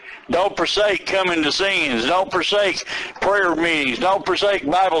 Don't forsake coming to singings. Don't forsake prayer meetings. Don't forsake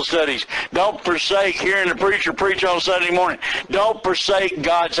Bible studies. Don't forsake hearing the preacher preach on Sunday morning. Don't forsake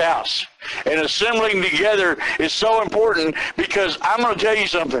God's house. And assembling together is so important because I'm going to tell you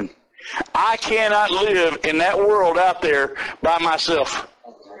something. I cannot live in that world out there by myself.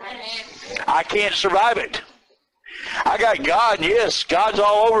 I can't survive it. I got God, yes, God's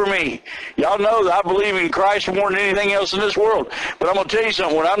all over me. Y'all know that I believe in Christ more than anything else in this world. But I'm going to tell you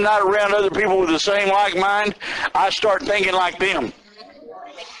something, when I'm not around other people with the same like mind, I start thinking like them.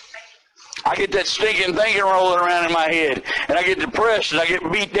 I get that stinking thinking rolling around in my head, and I get depressed, and I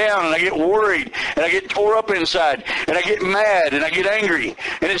get beat down, and I get worried, and I get tore up inside, and I get mad, and I get angry.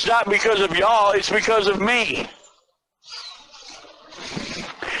 And it's not because of y'all, it's because of me.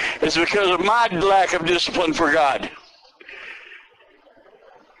 It's because of my lack of discipline for God.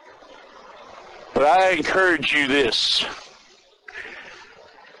 But I encourage you this.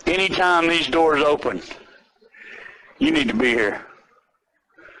 Anytime these doors open, you need to be here.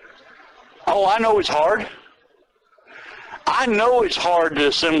 Oh, I know it's hard. I know it's hard to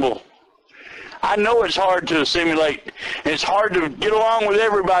assemble. I know it's hard to assimilate. And it's hard to get along with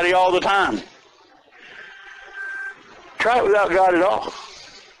everybody all the time. Try it without God at all.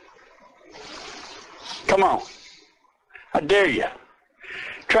 Come on. I dare you.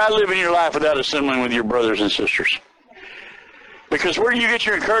 Try living your life without assembling with your brothers and sisters. Because where do you get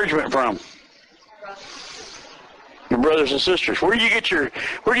your encouragement from? Your brothers and sisters. Where do you get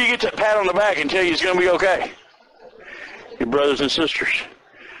that pat on the back and tell you it's going to be okay? Your brothers and sisters.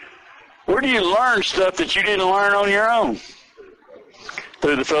 Where do you learn stuff that you didn't learn on your own?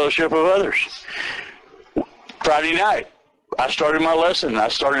 Through the fellowship of others. Friday night, I started my lesson. I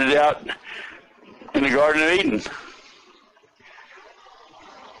started it out in the Garden of Eden.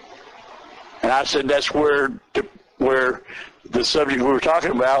 And I said that's where the subject we were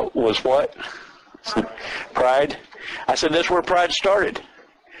talking about was what? Pride. I said that's where pride started.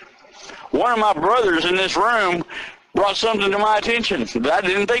 One of my brothers in this room brought something to my attention that I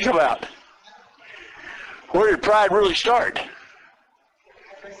didn't think about. Where did pride really start?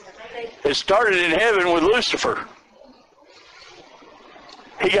 It started in heaven with Lucifer.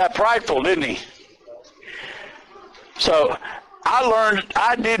 He got prideful, didn't he? So I learned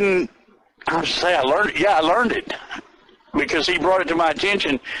it because he brought it to my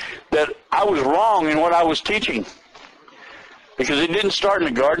attention that I was wrong in what I was teaching. Because it didn't start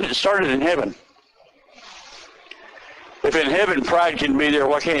in the garden, it started in heaven. If in heaven pride can be there,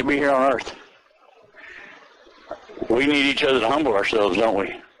 why can't it be here on earth? We need each other to humble ourselves, don't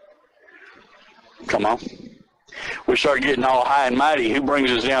we? Come on. We start getting all high and mighty. Who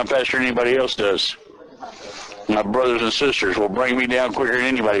brings us down faster than anybody else does? My brothers and sisters will bring me down quicker than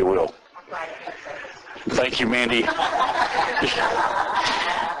anybody will. Thank you, Mandy.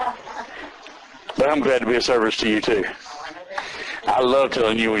 But I'm glad to be of service to you, too. I love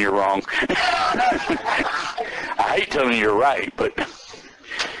telling you when you're wrong. I hate telling you you're right, but...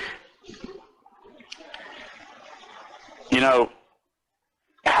 You know,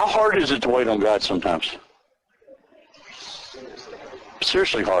 how hard is it to wait on God sometimes?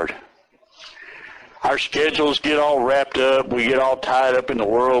 Seriously hard. Our schedules get all wrapped up. We get all tied up in the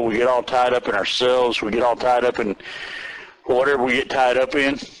world. We get all tied up in ourselves. We get all tied up in whatever we get tied up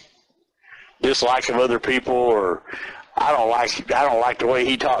in. Dislike of other people, or I don't like the way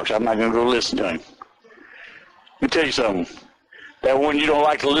he talks. I'm not going to go listen to him. Let me tell you something. That one you don't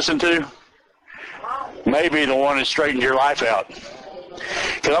like to listen to may be the one that straightened your life out.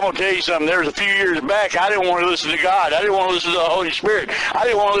 Because I'm going to tell you something, there was a few years back, I didn't want to listen to God. I didn't want to listen to the Holy Spirit. I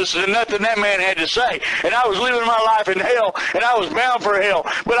didn't want to listen to nothing that man had to say. And I was living my life in hell, and I was bound for hell.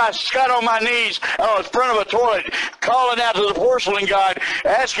 But I got on my knees in front of a toilet, calling out to the porcelain God,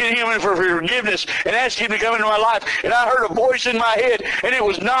 asking him for forgiveness, and asking him to come into my life. And I heard a voice in my head, and it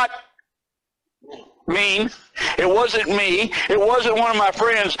was not mean. It wasn't me. It wasn't one of my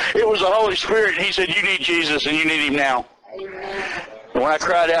friends. It was the Holy Spirit. And he said, you need Jesus, and you need him now. Amen. And when I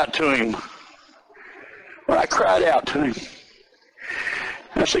cried out to him, I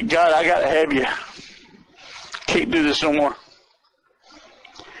said, God, I got to have you. Can't do this no more.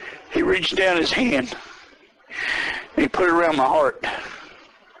 He reached down his hand, and he put it around my heart,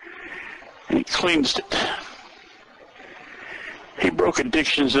 and he cleansed it. He broke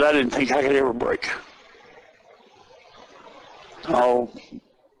addictions that I didn't think I could ever break. Oh,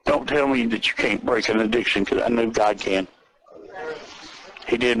 don't tell me that you can't break an addiction, because I know God can.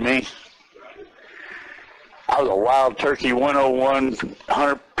 He did me. I was a wild turkey, 101,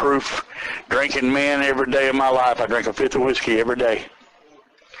 100% proof drinking man every day of my life. I drink a fifth of whiskey every day.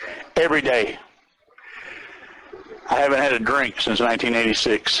 Every day. I haven't had a drink since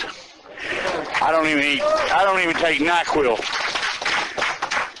 1986. I don't even take NyQuil.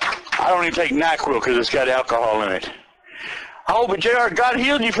 I don't even take NyQuil because it's got alcohol in it. Oh, but JR, God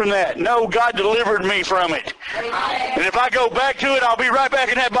healed you from that. No, God delivered me from it. And if I go back to it, I'll be right back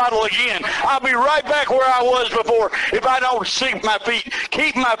in that bottle again. I'll be right back where I was before if I don't keep my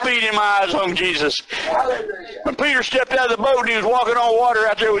feet in my eyes on Jesus. When Peter stepped out of the boat and he was walking on water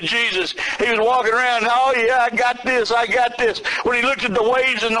out there with Jesus, he was walking around, oh yeah, I got this. When he looked at the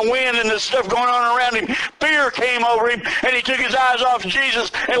waves and the wind and the stuff going on around him, fear came over him and he took his eyes off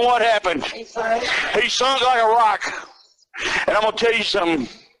Jesus, and what happened? He sunk like a rock. And I'm going to tell you something.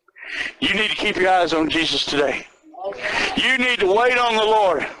 You need to keep your eyes on Jesus today. You need to wait on the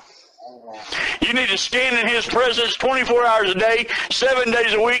Lord. You need to stand in His presence 24 hours a day, 7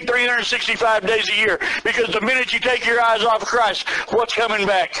 days a week, 365 days a year. Because the minute you take your eyes off of Christ, what's coming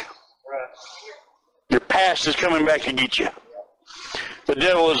back? Your past is coming back to get you. The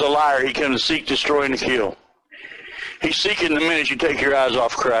devil is a liar. He comes to seek, destroy, and to kill. He's seeking the minute you take your eyes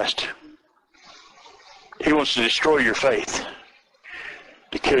off Christ. He wants to destroy your faith,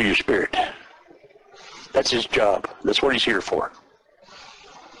 to kill your spirit. That's his job. That's what he's here for.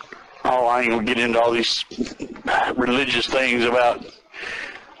 Oh, I ain't going to get into all these religious things about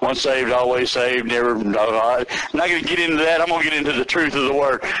once saved, always saved, never. I'm not going to get into that. I'm going to get into the truth of the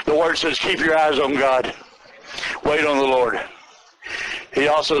Word. The Word says, keep your eyes on God. Wait on the Lord. He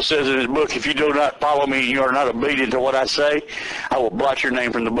also says in his book, if you do not follow me and you are not obedient to what I say, I will blot your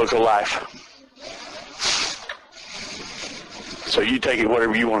name from the book of life. So you take it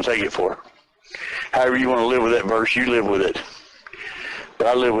whatever you want to take it for. However you want to live with that verse, you live with it. But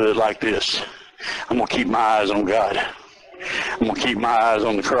I live with it like this. I'm going to keep my eyes on God. I'm going to keep my eyes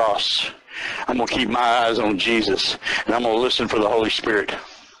on the cross. I'm going to keep my eyes on Jesus. And I'm going to listen for the Holy Spirit.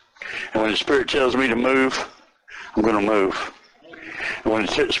 And when the Spirit tells me to move, I'm going to move. And when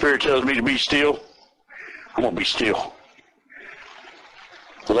the Spirit tells me to be still, I'm going to be still.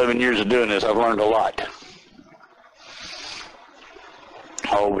 11 years of doing this, I've learned a lot.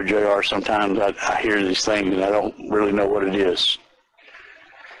 Oh, but JR, sometimes I hear these things and I don't really know what it is.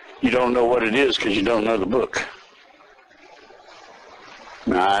 You don't know what it is because you don't know the book.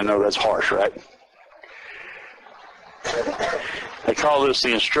 Now, I know that's harsh, right? They call this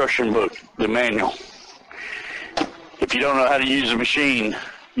the instruction book, the manual. If you don't know how to use a machine,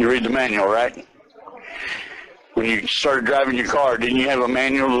 you read the manual, right? When you started driving your car, didn't you have a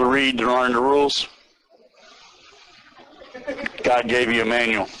manual to read to learn the rules? God gave you a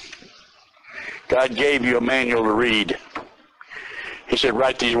manual. God gave you a manual to read. He said,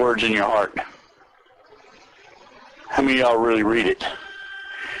 write these words in your heart. How many of y'all really read it?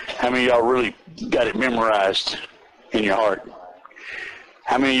 How many of y'all really got it memorized in your heart?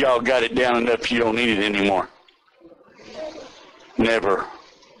 How many of y'all got it down enough you don't need it anymore? Never.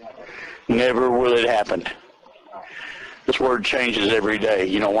 Never will it happen. This word changes every day.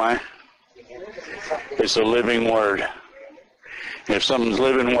 You know why? It's a living word. And if something's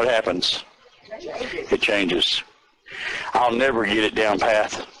living, what happens? It changes. I'll never get it down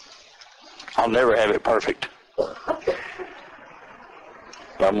path. I'll never have it perfect. But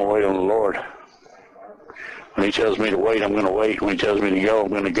I'm going to wait on the Lord. When He tells me to wait, I'm going to wait. When He tells me to go, I'm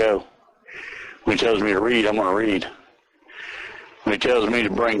going to go. When He tells me to read, I'm going to read. When He tells me to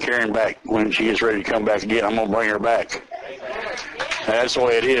bring Karen back when she gets ready to come back again, I'm going to bring her back. And that's the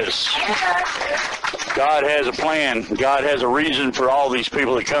way it is. God has a plan. God has a reason for all these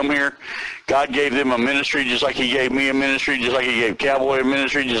people that come here. God gave them a ministry just like He gave me a ministry, just like He gave Cowboy a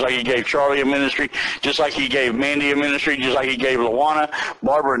ministry, just like He gave Charlie a ministry, just like He gave Mandy a ministry, just like He gave Lawana,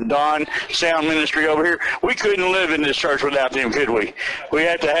 Barbara, and Don sound ministry over here. We couldn't live in this church without them, could we? We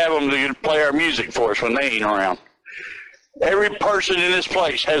have to have them to play our music for us when they ain't around. Every person in this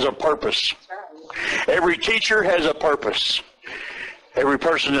place has a purpose. Every teacher has a purpose. Every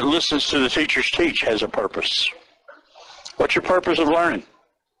person that listens to the teachers teach has a purpose. What's your purpose of learning?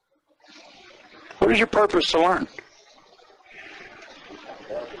 What is your purpose to learn?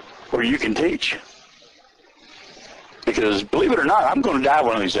 Or you can teach. Because believe it or not, I'm going to die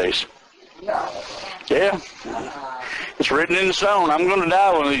one of these days. Yeah. It's written in stone. I'm going to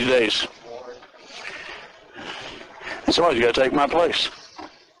die one of these days. And somebody's got to take my place.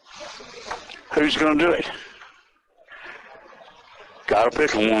 Who's going to do it? God will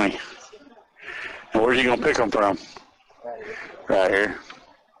pick them, won't He? And where's He going to pick them from? Right here.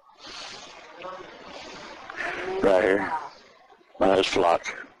 Right here. By His flock.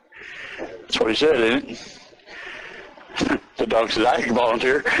 That's what He said, isn't it? The dog said, I can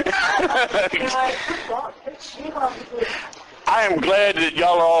volunteer. I am glad that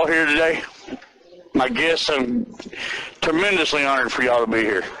y'all are all here today. My guests, I'm tremendously honored for y'all to be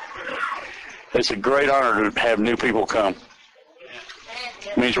here. It's a great honor to have new people come.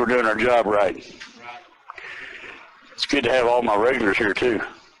 It means we're doing our job right. It's good to have all my regulars here too.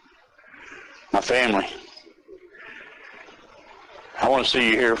 My family. I want to see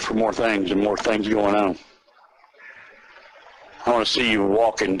you here for more things and more things going on. I want to see you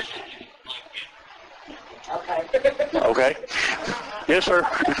walking. Okay? Yes, sir.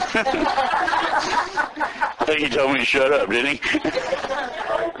 I think he told me to shut up, didn't he?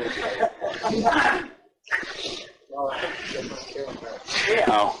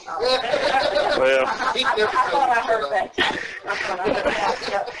 Oh. Well,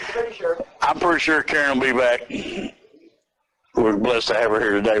 I'm pretty sure Karen will be back. We're blessed to have her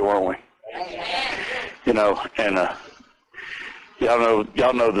here today, weren't we? You know, and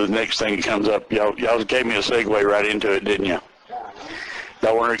y'all know the next thing that comes up. Y'all gave me a segue right into it, didn't you?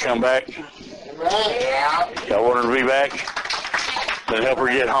 Y'all want her to come back? Y'all want her to be back? Then help her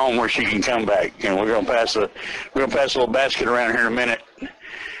get home where she can come back. And we're gonna pass a little basket around here in a minute.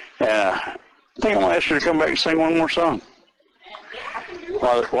 I think I'm gonna ask her to come back and sing one more song.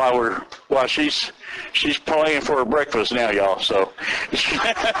 While she's playing for her breakfast now, y'all. So,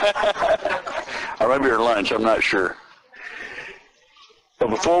 or maybe her lunch. I'm not sure. But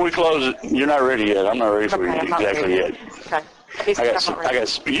before we close it, you're not ready yet. I'm not ready for you exactly yet. Okay.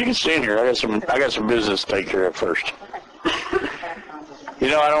 You can stand here. I got some business to take care of first. You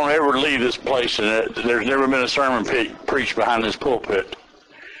know, I don't ever leave this place, and there's never been a sermon preached behind this pulpit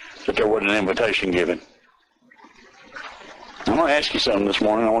that there wasn't an invitation given. I'm going to ask you something this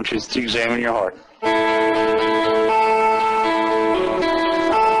morning. I want you to examine your heart.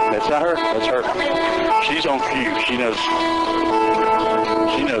 That's not her. That's her. She's on cue. She knows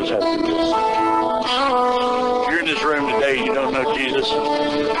how to do this. If you're in this room today and you don't know Jesus, you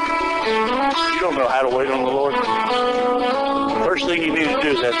don't know how to wait on the Lord, first thing you need to do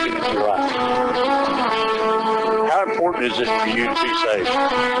is ask Him into your life. How important is it for you to be saved?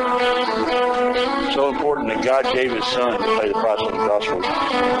 So important that God gave His Son to pay the price on the cross for you.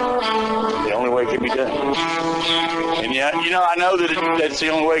 The only way it can be done. And yeah, you know, I know that that's the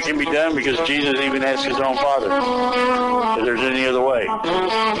only way it can be done because Jesus even asked His own Father if there's any other way.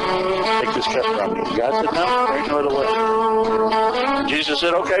 Take this cup from me. God said, no, there ain't no other way. And Jesus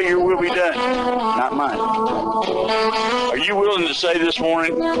said, okay, your will be done, not mine. Are you willing to say this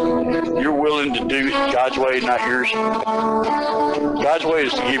morning, you're willing to do God's way, not yours? God's way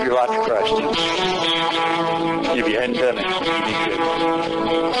is to give your life to Christ. If you hadn't done it, you need to.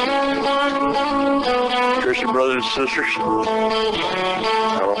 Christian brothers and sisters, y'all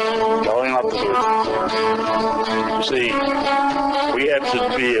ain't off the hook. You see, we have to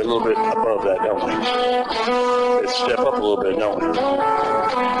be a little bit above that, don't we? Let's step up a little bit, don't we?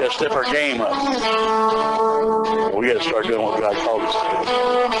 Got to step our game up. We got to start doing what God called us to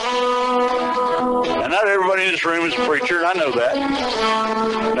do. And not everybody in this room is a preacher, and I know that.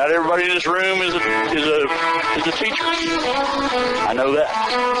 Not everybody in this room is a teacher. I know that.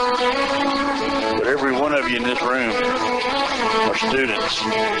 But every one of you in this room are students.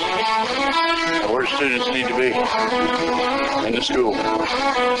 And where students need to be. In the school.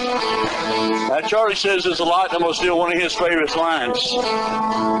 Now Charlie says this a lot, and I'm going to steal one of his favorite lines.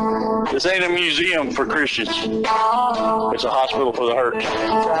 This ain't a museum for Christians. It's a hospital for the hurt.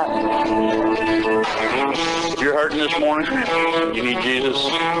 If you're hurting this morning, you need Jesus.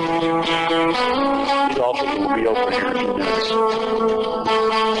 His office will be open here in a few minutes.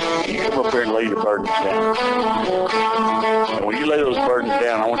 You come up here and lay your burdens down. And when you lay those burdens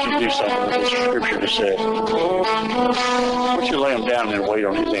down, I want you to do something that the scripture has said. I want you to lay them down and wait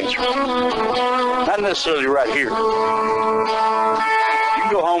on His answer. Not necessarily right here. You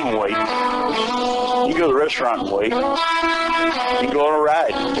can go home and wait. You can go to the restaurant and wait. You can go on a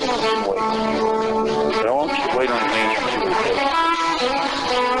ride and wait. But I want you to wait on His answer.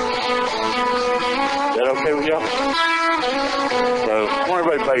 Is that okay with y'all? So, I want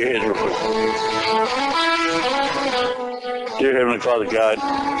everybody to bow your heads real quick. Dear Heavenly Father God,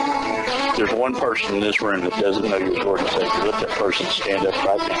 there's one person in this room that doesn't know you as Lord and Savior. Let that person stand up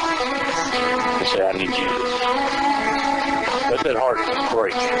right now and say, I need Jesus. Let that heart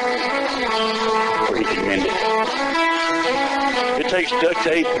break where He can mend it. It takes duct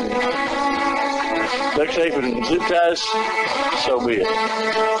tape and zip ties, so be it.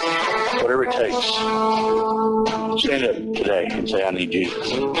 Whatever it takes. Stand up today and say, I need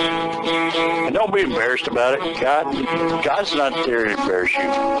Jesus. And don't be embarrassed about it. God's not there to embarrass you.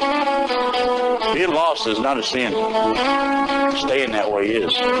 Being lost is not a sin. Staying that way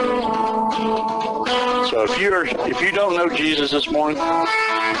is. So if you don't know Jesus this morning,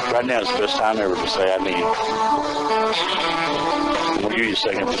 right now is the best time ever to say, I need him. We'll give you a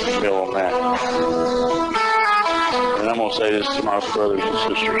second to feel on that. And I'm going to say this to my brothers and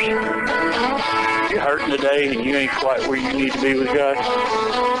sisters. If you're hurting today and you ain't quite where you need to be with God,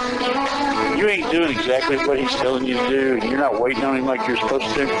 you ain't doing exactly what he's telling you to do, and you're not waiting on him like you're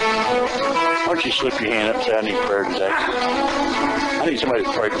supposed to, why don't you slip your hand up and say, I need prayer today. I need somebody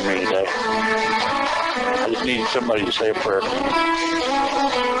to pray for me today. I just need somebody to say a prayer.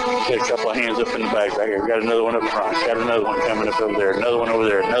 Got a couple of hands up in the back right here. Got another one up front. Got another one coming up over there. Another one over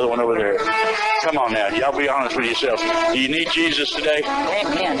there. Another one over there. Come on now. Y'all be honest with yourself. Do you need Jesus today?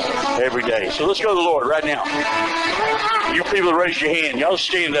 Amen. Every day. So let's go to the Lord right now. You people raise your hand. Y'all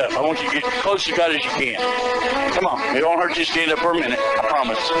stand up. I want you to get as close to God as you can. Come on. It won't hurt you to stand up for a minute. I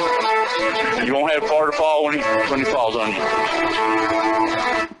promise. You won't have far to fall when he falls on you.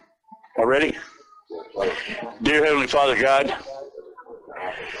 All ready? Dear Heavenly Father God,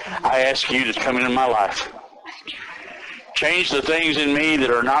 I ask you to come into my life. Change the things in me that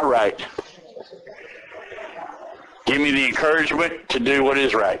are not right. Give me the encouragement to do what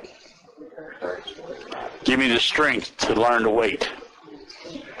is right. Give me the strength to learn to wait.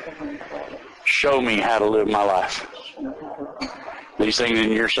 Show me how to live my life. These things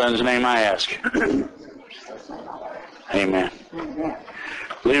in your Son's name I ask. Amen.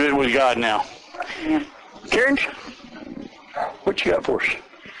 Leave it with God now. Karen, what you got for us?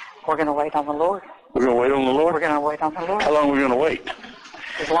 We're going to wait on the Lord. We're going to wait on the Lord? We're going to wait on the Lord. How long are we going to wait?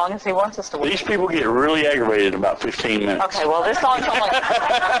 As long as he wants us to wait. These people get really aggravated in about 15 minutes. Okay, well, this song's only,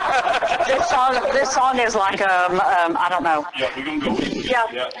 this song is like, I don't know. Yeah, we're going to go.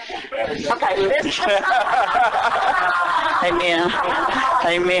 Yeah. Okay, this. Amen.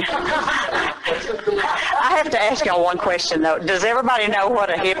 Amen. I have to ask y'all one question, though. Does everybody know what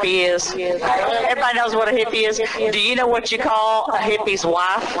a hippie is? Everybody knows what a hippie is? Do you know what you call a hippie's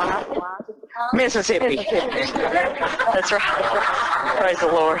wife? Mississippi. That's right. Praise the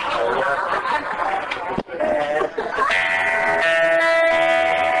Lord.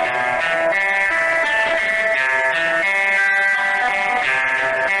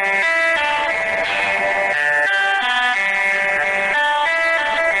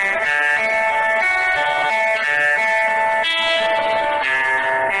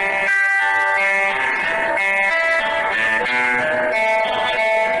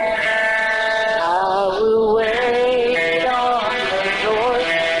 I will wait on the Lord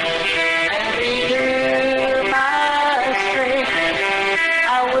and be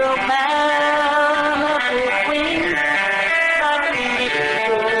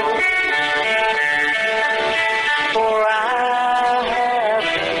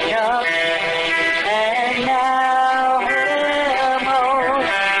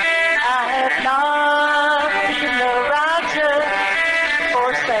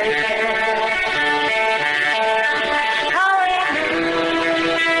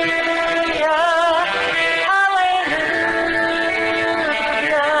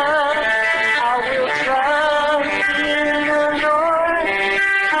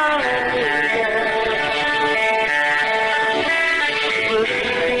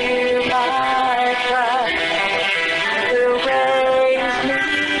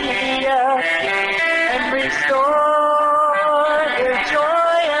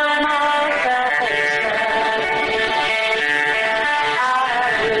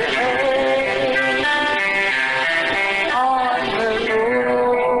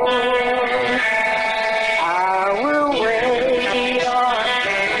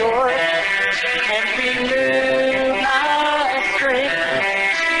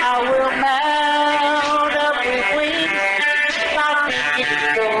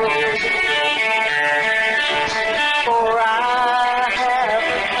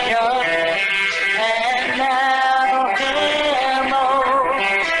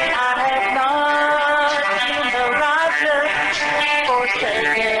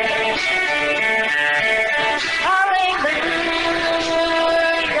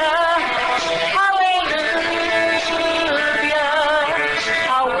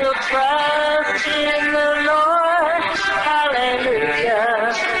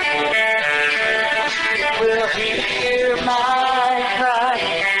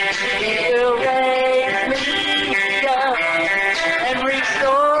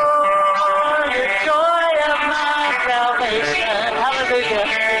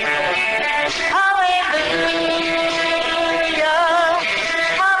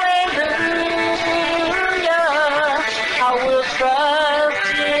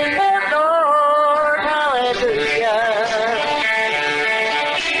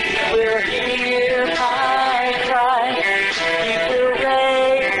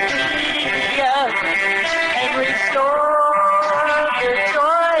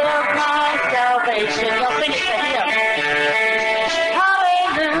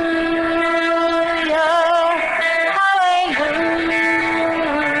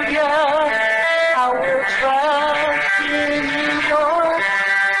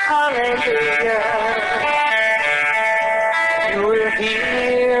You will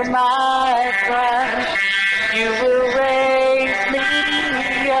hear my cry. You will raise me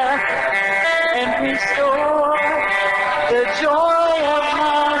up and restore the joy of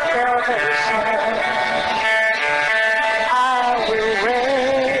my salvation. I will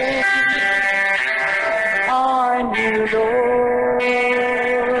wait on you, Lord.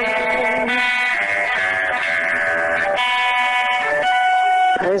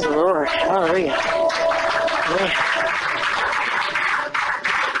 Praise the Lord. Hallelujah.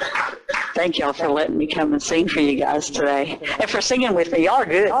 Thank y'all for letting me come and sing for you guys today. And for singing with me. Y'all are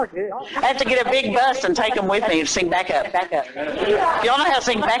good. I have to get a big bus and take them with me and sing backup. Y'all know how to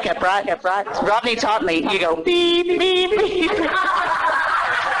sing backup, right? Rodney taught me. You go beep, beep, beep.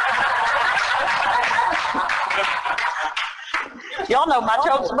 Y'all know my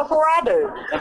jokes before I do.